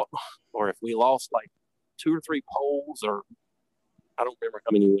went out or if we lost like 2 or 3 poles, or I don't remember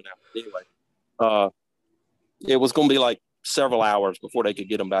how many went out. Anyway, it was going to be like several hours before they could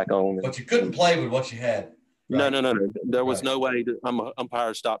get them back on. But you couldn't play with what you had. Right? No. There was no way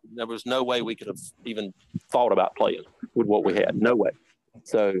umpire stopped. There was no way we could have even thought about playing with what we had. No way.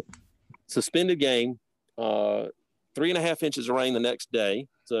 So suspended game, 3.5 inches of rain the next day.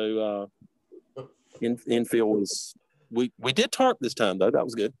 So infield was, we did tarp this time though. That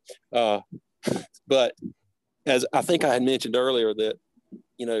was good. But as I think I had mentioned earlier that,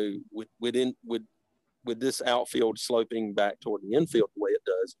 with this outfield sloping back toward the infield the way it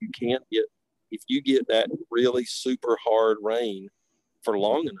does, you can't get, if you get that really super hard rain for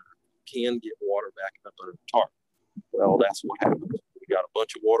long enough, you can get water backing up under the tarp. Well, that's what happened. We got a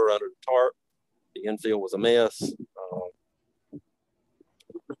bunch of water under the tarp. The infield was a mess.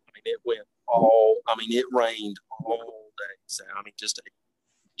 It rained all day. So,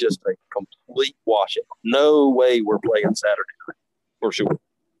 just a complete washout. No way we're playing Saturday night, for sure.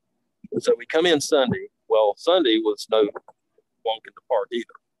 So we come in Sunday. Well, Sunday was no walk in the park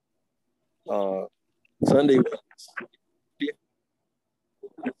either. Sunday was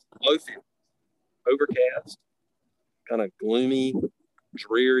low field, overcast, kind of gloomy,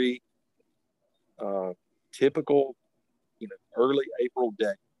 dreary, typical, early April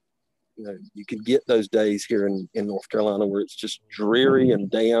day. You can get those days here in North Carolina where it's just dreary and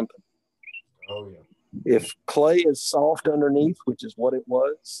damp. Oh, yeah. If clay is soft underneath, which is what it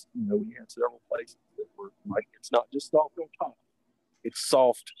was, we had several places that were like, it's not just soft on top. It's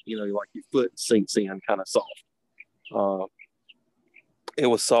soft, like your foot sinks in kind of soft. It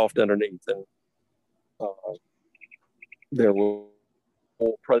was soft underneath. And there were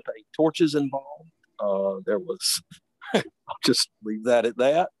propane torches involved. There was, I'll just leave that at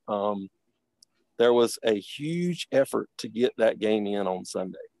that. There was a huge effort to get that game in on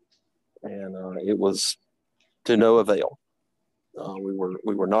Sunday. And it was to no avail. We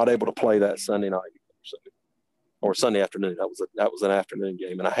were not able to play that Sunday night or Sunday afternoon. That was an afternoon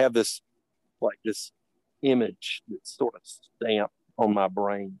game, and I have this image that's sort of stamped on my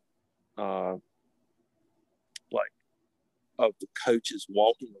brain, of the coaches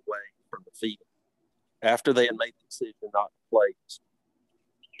walking away from the field after they had made the decision not to play,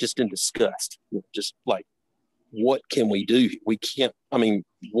 just in disgust, just like, what can we do? We can't,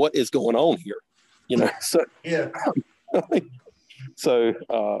 what is going on here? So, yeah. So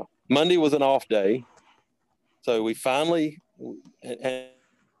Monday was an off day. So we finally, and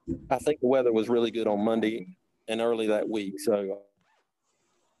I think the weather was really good on Monday and early that week. So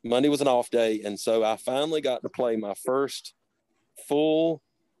Monday was an off day. And so I finally got to play my first full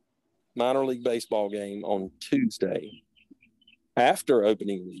minor league baseball game on Tuesday after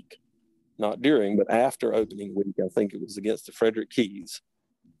opening week. Not during, but after opening week. I think it was against the Frederick Keys.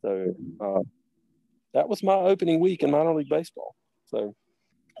 So that was my opening week in minor league baseball. So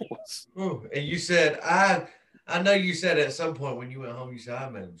it was. Ooh, and you said, I know you said at some point when you went home, you said, I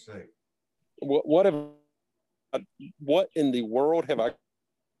made a mistake. What in the world have I?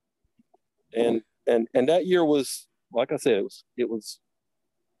 And that year was, like I said,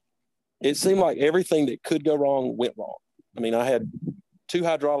 it seemed like everything that could go wrong went wrong. I mean, I had 2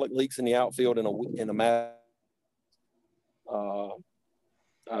 hydraulic leaks in the outfield in a matter.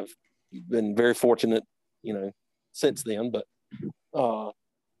 I've been very fortunate, since then, but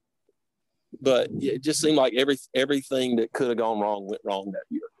it just seemed like everything that could have gone wrong went wrong that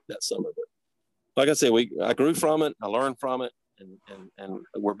year, that summer. But like I said, I grew from it, I learned from it, and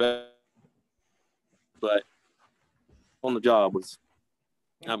we're better. But on the job was,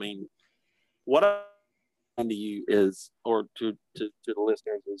 I mean, what I'm to you is, or to the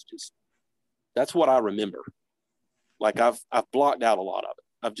listeners, is just, that's what I remember. Like I've blocked out a lot of it.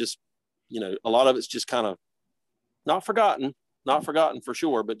 I've just, a lot of it's just kind of not forgotten for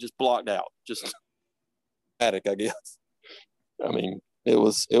sure, but just blocked out, just attic, I guess. I mean, it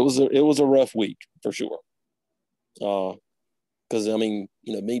was a rough week for sure. Because I mean,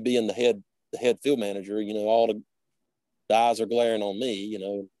 me being the head field manager, all the eyes are glaring on me.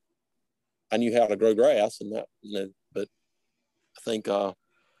 I knew how to grow grass, and that, but I think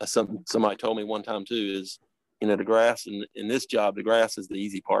somebody told me one time too is, the grass in this job, the grass is the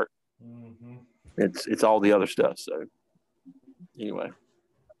easy part. Mm-hmm. It's all the other stuff. So anyway.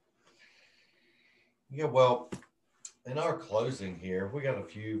 Yeah, well, in our closing here, we got a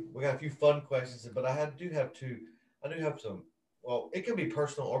few fun questions, but I do have some. Well, it can be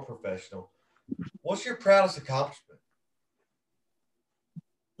personal or professional. What's your proudest accomplishment?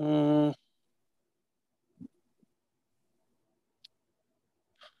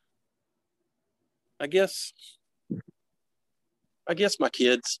 I guess my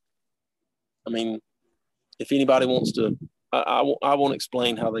kids. I mean, if anybody wants to, I won't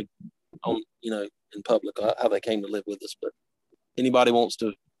explain how they, in public, how they came to live with us. But anybody wants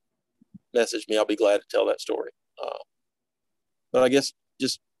to message me, I'll be glad to tell that story. But I guess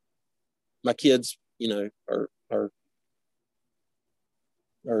just my kids,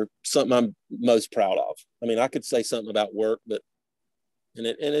 are something I'm most proud of. I mean, I could say something about work, but and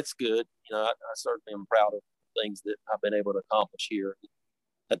it's good. I certainly am proud of things that I've been able to accomplish here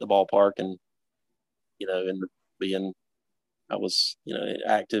at the ballpark, and I was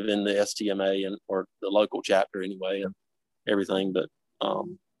active in the STMA or the local chapter anyway, and everything. But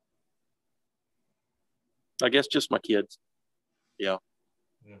I guess just my kids. Yeah.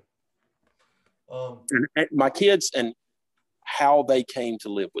 And my kids and how they came to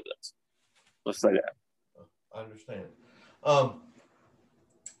live with us. Let's say that. I understand.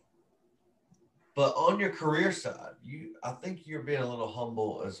 But on your career side, I think you're being a little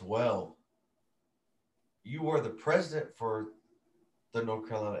humble as well. You were the president for the North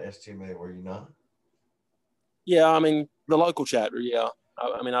Carolina STMA, were you not? Yeah, I mean, the local chapter, yeah.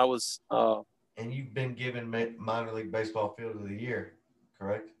 I mean, I was. And you've been given Minor League Baseball Field of the Year,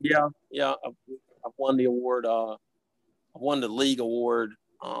 correct? Yeah. I've won the award. I won the league award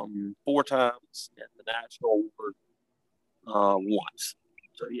 4 times and the national award once.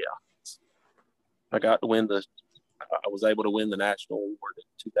 So, yeah. I was able to win the national award in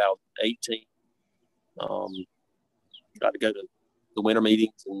 2018. Got to go to the winter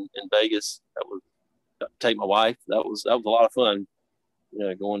meetings in Vegas. Got to take my wife. That was a lot of fun.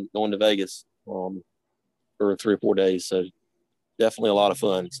 Going to Vegas for 3 or 4 days. So definitely a lot of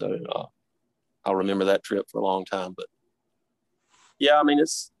fun. So I'll remember that trip for a long time. But yeah, I mean,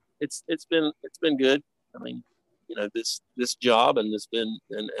 it's been good. I mean, this job and it's been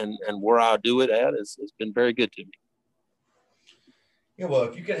and where I do it at has been very good to me. Yeah, well,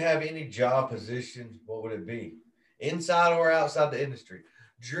 if you could have any job position, what would it be? Inside or outside the industry?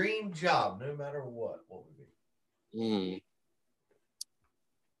 Dream job, no matter what would it be?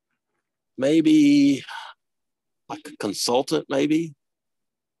 Maybe like a consultant, maybe.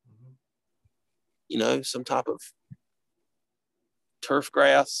 Mm-hmm. Some type of turf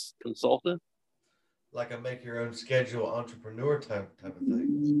grass consultant. Like a make your own schedule entrepreneur type of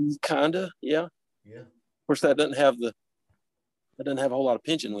thing. Kinda, yeah. Yeah. Of course, that doesn't have a whole lot of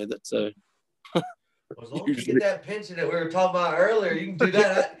pension with it, so. Well, as long as you get that pension that we were talking about earlier, you can do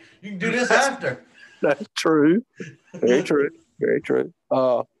that. You can do this after. That's true. Very true. Very true.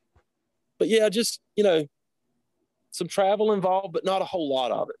 But yeah, just some travel involved, but not a whole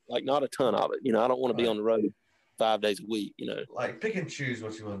lot of it. Like not a ton of it. I don't want to be on the road 5 days a week. Like pick and choose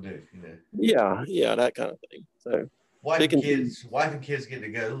what you want to do. Yeah, that kind of thing. So wife and kids get to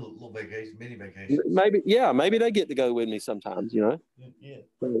go little vacation, mini vacation. Maybe they get to go with me sometimes. Yeah,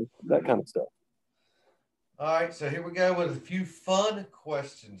 so that kind of stuff. All right, so here we go with a few fun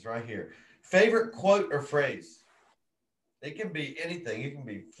questions right here. Favorite quote or phrase? It can be anything. It can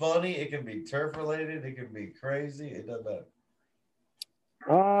be funny. It can be turf related. It can be crazy. It doesn't matter.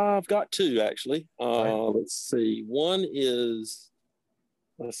 I've got two actually. Let's see. One is,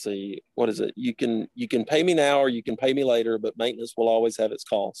 let's see, what is it? You can pay me now or you can pay me later, but maintenance will always have its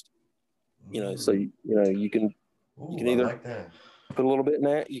cost. So you can I either like that. put a little bit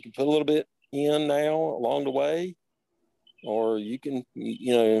now, you can put a little bit in now along the way, or you can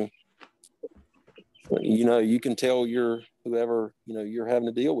you can tell your whoever you're having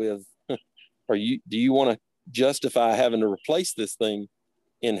to deal with, or do you want to justify having to replace this thing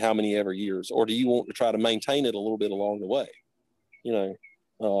in how many ever years, or do you want to try to maintain it a little bit along the way, you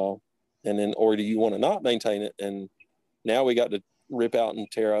know, and then, or do you want to not maintain it, and now we got to rip out and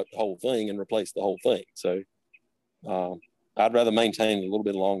tear out the whole thing and replace the whole thing. So I'd rather maintain a little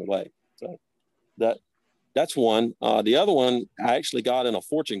bit along the way. So that's one. The other one I actually got in a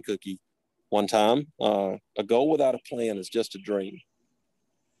fortune cookie one time. A goal without a plan is just a dream.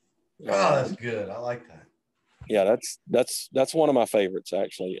 Oh, that's good. I like that. Yeah, that's one of my favorites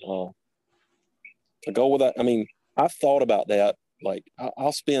actually. A goal without. I mean, I've thought about that. Like,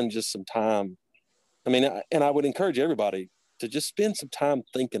 I'll spend just some time. I mean, and I would encourage everybody to just spend some time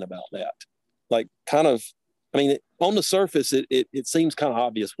thinking about that. Like, kind of. I mean, on the surface, it seems kind of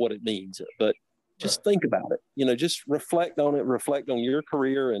obvious what it means, but just think about it. Just reflect on it. Reflect on your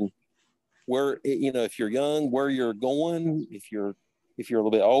career and where, if you're young, where you're going. If you're a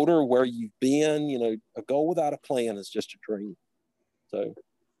little bit older, where you've been. A goal without a plan is just a dream. So,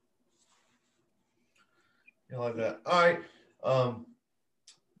 You like that? All right.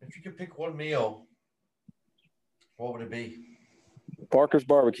 If you could pick one meal, what would it be? Parker's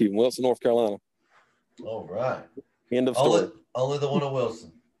Barbecue in Wilson, North Carolina. All right. End of story. Only the one in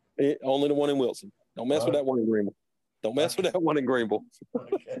Wilson. Only the one in Wilson. Don't mess with that one in Greenville. Don't mess with that one in Greenville.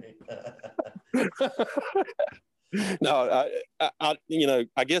 Okay. No,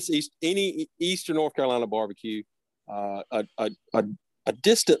 I guess any Eastern North Carolina barbecue. A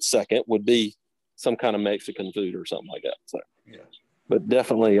distant second would be some kind of Mexican food or something like that. So, yeah. But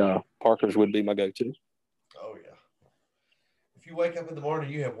definitely, Parker's would be my go-to. Oh yeah. If you wake up in the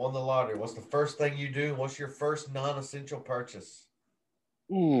morning, you have won the lottery. What's the first thing you do? What's your first non-essential purchase?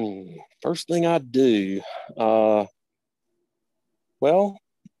 First thing I do, well,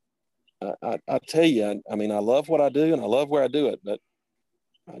 I tell you, I mean, I love what I do and I love where I do it, but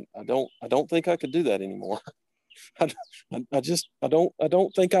I don't think I could do that anymore. I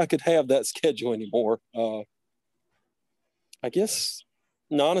don't think I could have that schedule anymore. I guess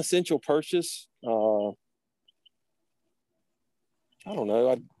non-essential purchase. I don't know.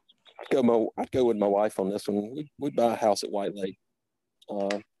 I'd go with my wife on this one. We'd buy a house at White Lake,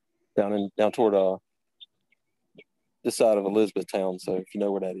 down toward this side of Elizabethtown. So if you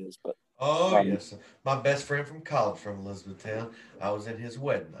know where that is, but yes, my best friend from college from Elizabethtown. I was at his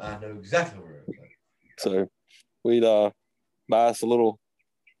wedding. I know exactly where it was. So we'd buy us a little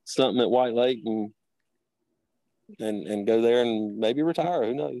something at White Lake and go there and maybe retire.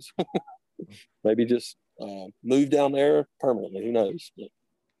 Who knows? Maybe just move down there permanently. Who knows? But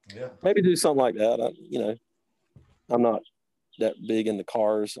yeah. Maybe do something like that. I'm not that big into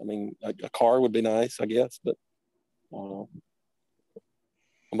cars. I mean, a car would be nice, I guess, but a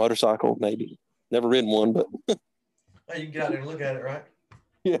motorcycle, maybe. Never ridden one, but Hey, you can get out there and look at it, right?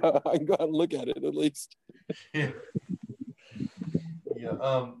 yeah, I can go out and look at it at least. Yeah.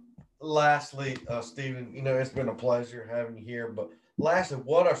 Yeah. Lastly, Stephen, it's been a pleasure having you here. But lastly,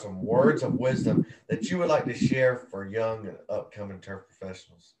 what are some words of wisdom that you would like to share for young and upcoming turf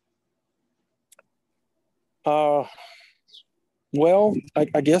professionals? Well,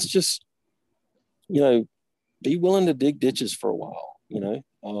 I guess just be willing to dig ditches for a while.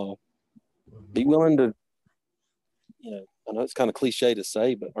 Be willing to, I know it's kind of cliche to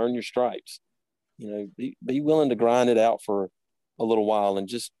say, but earn your stripes. Be willing to grind it out for a little while and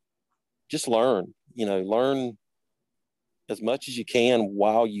just learn. Learn as much as you can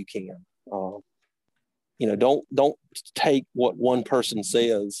while you can. Don't take what one person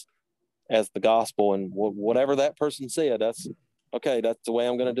says as the gospel, and whatever that person said, that's okay. That's the way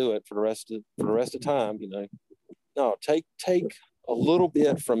I'm going to do it for the rest of time. No, take a little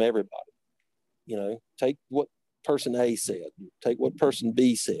bit from everybody. Take what person A said, take what person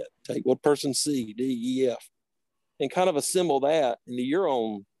B said, take what person C, D, E, F, and kind of assemble that into your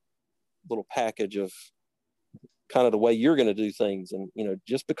own little package of kind of the way you're going to do things. And,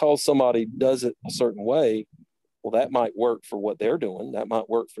 just because somebody does it a certain way, well, that might work for what they're doing. That might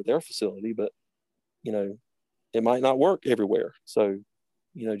work for their facility, but, it might not work everywhere. So,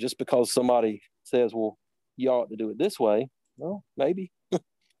 just because somebody says, well, you ought to do it this way, well, maybe,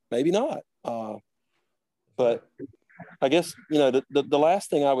 maybe not. But I guess, the last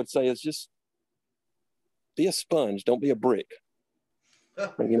thing I would say is just be a sponge. Don't be a brick.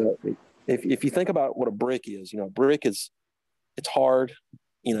 If you think about what a brick is, a brick is, it's hard.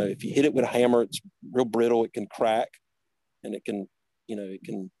 If you hit it with a hammer, it's real brittle. It can crack, and it can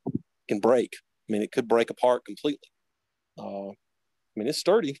break. I mean, it could break apart completely. It's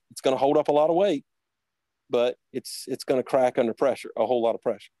sturdy. It's going to hold up a lot of weight, but it's going to crack under pressure, a whole lot of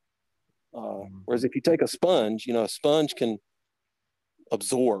pressure. Whereas if you take a sponge, a sponge can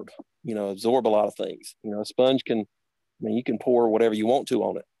absorb a lot of things. A sponge can, you can pour whatever you want to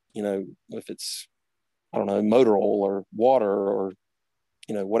on it. If it's, I don't know, motor oil or water or,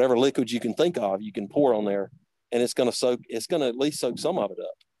 whatever liquids you can think of, you can pour on there, and it's going to at least soak some of it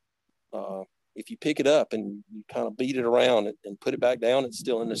up. If you pick it up and you kind of beat it around and put it back down, it's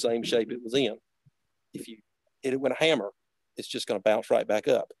still in the same shape it was in. If you hit it with a hammer, it's just going to bounce right back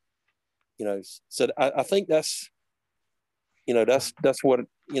up. So I think that's what,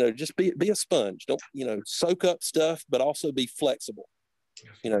 just be a sponge. Don't, soak up stuff, but also be flexible.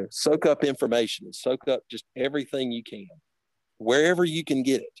 Soak up information, soak up just everything you can, wherever you can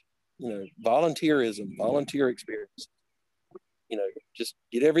get it. Volunteerism, volunteer experience. Just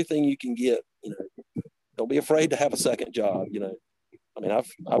get everything you can get. Don't be afraid to have a second job.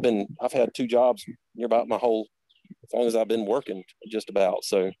 I've had 2 jobs near about my whole, as long as I've been working, just about.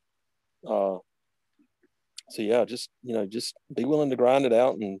 So yeah, just be willing to grind it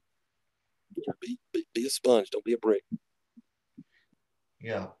out and be a sponge. Don't be a brick.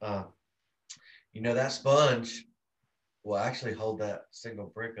 Yeah. That sponge will actually hold that single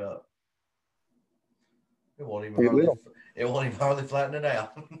brick up. It won't even hardly flatten it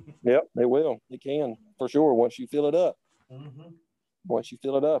out. Yep, it will. It can, for sure. Once you fill it up. Mm-hmm. Once you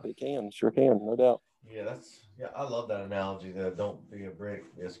fill it up, it can. Sure can, no doubt. Yeah, I love that analogy. That don't be a brick,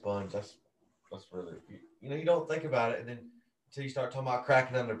 be a sponge. That's really, you don't think about it, and then until you start talking about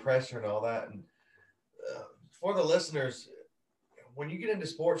cracking under pressure and all that. And for the listeners, when you get into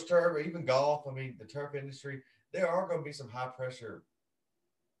sports turf or even golf, the turf industry, there are going to be some high pressure,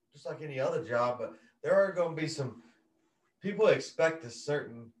 just like any other job, but there are going to be some people expect a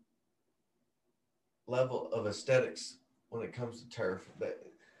certain level of aesthetics when it comes to turf.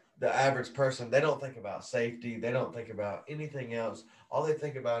 The average person, they don't think about safety. They don't think about anything else. All they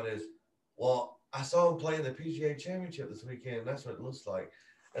think about is, well, I saw him playing the PGA Championship this weekend. That's what it looks like.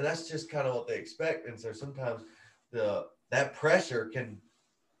 And that's just kind of what they expect. And so sometimes that pressure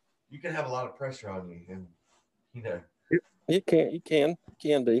you can have a lot of pressure on you. And, It can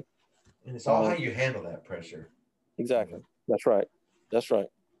be. And it's all how you handle that pressure. Exactly. That's right.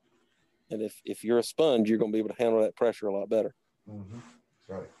 And if you're a sponge, you're going to be able to handle that pressure a lot better. Mm-hmm. That's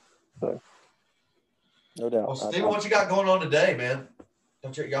right. So, no doubt. Well, Steven, what you got going on today, man?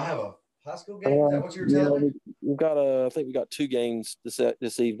 Don't y'all have a high school game? Is that what you were telling me? We've got I think we got 2 games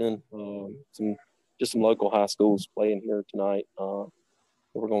this evening. Some local high schools playing here tonight.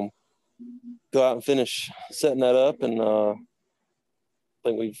 We're going to go out and finish setting that up, and I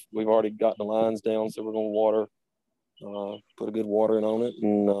think we've already gotten the lines down, so we're going to put a good watering on it,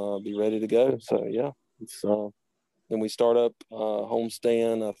 and be ready to go. So yeah, it's then we start up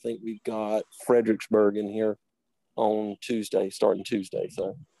homestand. I think we've got Fredericksburg in here on Tuesday, starting Tuesday.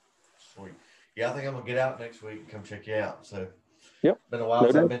 So sweet. Yeah, I think I'm gonna get out next week and come check you out. So yep, been a while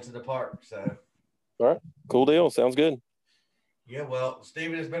since I've been to the park. So all right, cool deal. Sounds good. Yeah, well,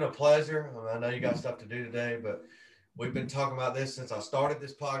 Steven, it's been a pleasure. I know you got stuff to do today, but we've been talking about this since I started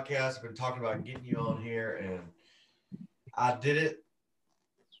this podcast. I've been talking about getting you on here, and I didn't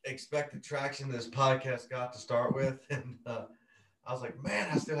expect the traction this podcast got to start with. And I was like, man,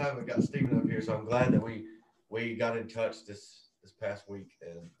 I still haven't got Steven up here. So I'm glad that we got in touch this past week.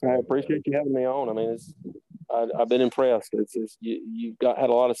 And I appreciate you having me on. I've been impressed. You've had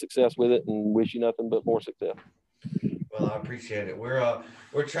a lot of success with it, and wish you nothing but more success. Well, I appreciate it. We're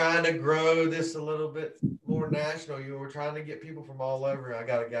trying to grow this a little bit more national. We're trying to get people from all over. I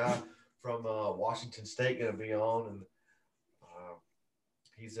got a guy from Washington State going to be on, and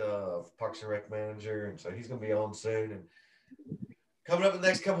he's a Parks and Rec manager, and so he's going to be on soon. And coming up in the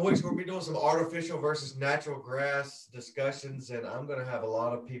next couple of weeks, we'll be doing some artificial versus natural grass discussions, and I'm going to have a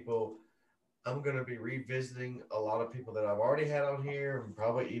lot of people. I'm going to be revisiting a lot of people that I've already had on here, and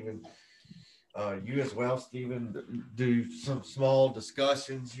probably even you as well, Steven, do some small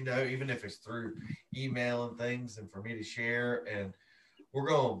discussions, even if it's through email and things, and for me to share. And we're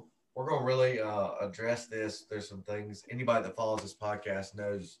going to really address this. There's some things anybody that follows this podcast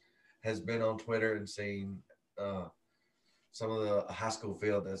has been on Twitter and seen some of the high school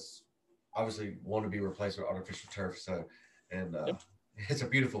field that's obviously want to be replaced with artificial turf. So, and it's a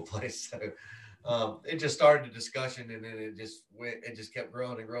beautiful place. So it just started a discussion, and then it just kept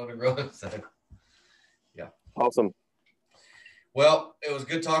growing and growing and growing. So, yeah. Awesome. Well, it was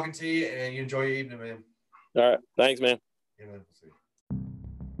good talking to you, and you enjoy your evening, man. All right. Thanks, man. Yeah, man. See you.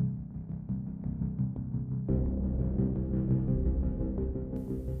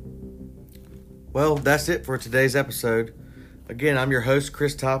 Well, that's it for today's episode. Again, I'm your host,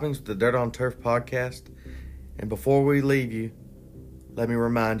 Chris Toppings, with the Dirt on Turf podcast. And before we leave you, let me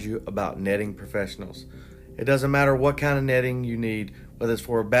remind you about netting professionals. It doesn't matter what kind of netting you need, whether it's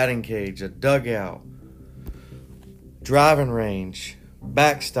for a batting cage, a dugout, driving range,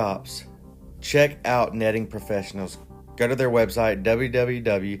 backstops. Check out Netting Professionals. Go to their website,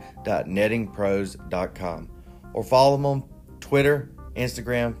 www.nettingpros.com, or follow them on Twitter,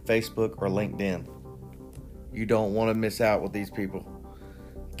 Instagram, Facebook, or LinkedIn. You don't want to miss out with these people.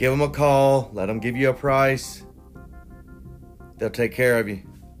 Give them a call. Let them give you a price. They'll take care of you.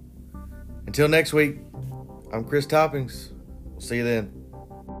 Until next week, I'm Chris Toppings. We'll see you then.